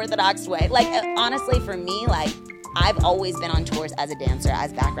unorthodox way. Like honestly, for me, like I've always been on tours as a dancer,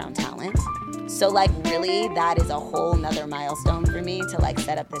 as background talent. So like really that is a whole nother milestone for me to like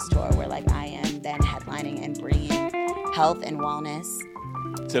set up this tour where like I am then headlining and bringing health and wellness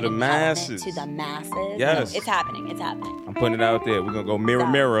To the empowerment masses. to the masses. Yes. No, it's happening. I'm putting it out there. We're going to go mirror,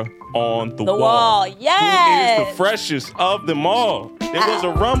 mirror on the The wall. Yes. Who is the freshest of them all? There was a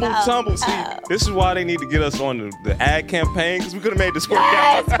rumble tumble. See, this is why they need to get us on the ad campaign, because we could have made this work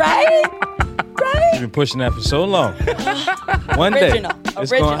out. Yes, right? You've been pushing that for so long. One day, Original.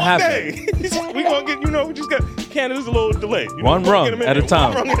 it's going to happen. Hey, we going to get, we just got, Canada's a little delay. One rung at a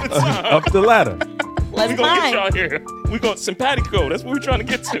time. One rung at a time. Up the ladder. Let's We gonna climb. get y'all here. We got simpatico. That's what we're trying to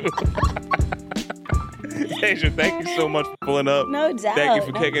get to. Asia, thank you so much for pulling up. No doubt. Thank you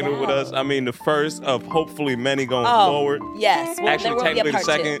for no kicking it with doubt. us. I mean, the first of hopefully many going Oh, forward. yes. Well, Actually, there will be technically a the part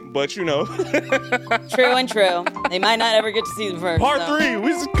second, but True and true. They might not ever get to see the first. part so. 3, we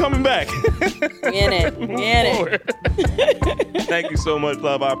just coming back. We in it. We in it. Forward. Thank you so much,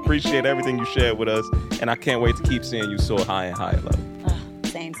 love. I appreciate everything you shared with us, and I can't wait to keep seeing you soar higher and higher, love.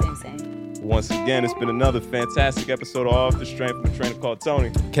 Same. Once again, it's been another fantastic episode of Off the Strength from a trainer called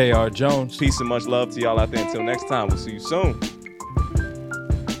Tony. KR Jones. Peace and much love to y'all out there. Until next time, we'll see you soon.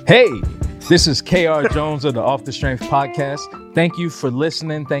 Hey, this is KR Jones of the Off the Strength podcast. Thank you for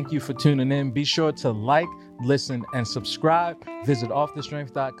listening. Thank you for tuning in. Be sure to like, listen, and subscribe. Visit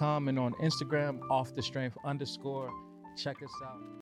offthestrength.com and on Instagram, offthestrength_. Check us out.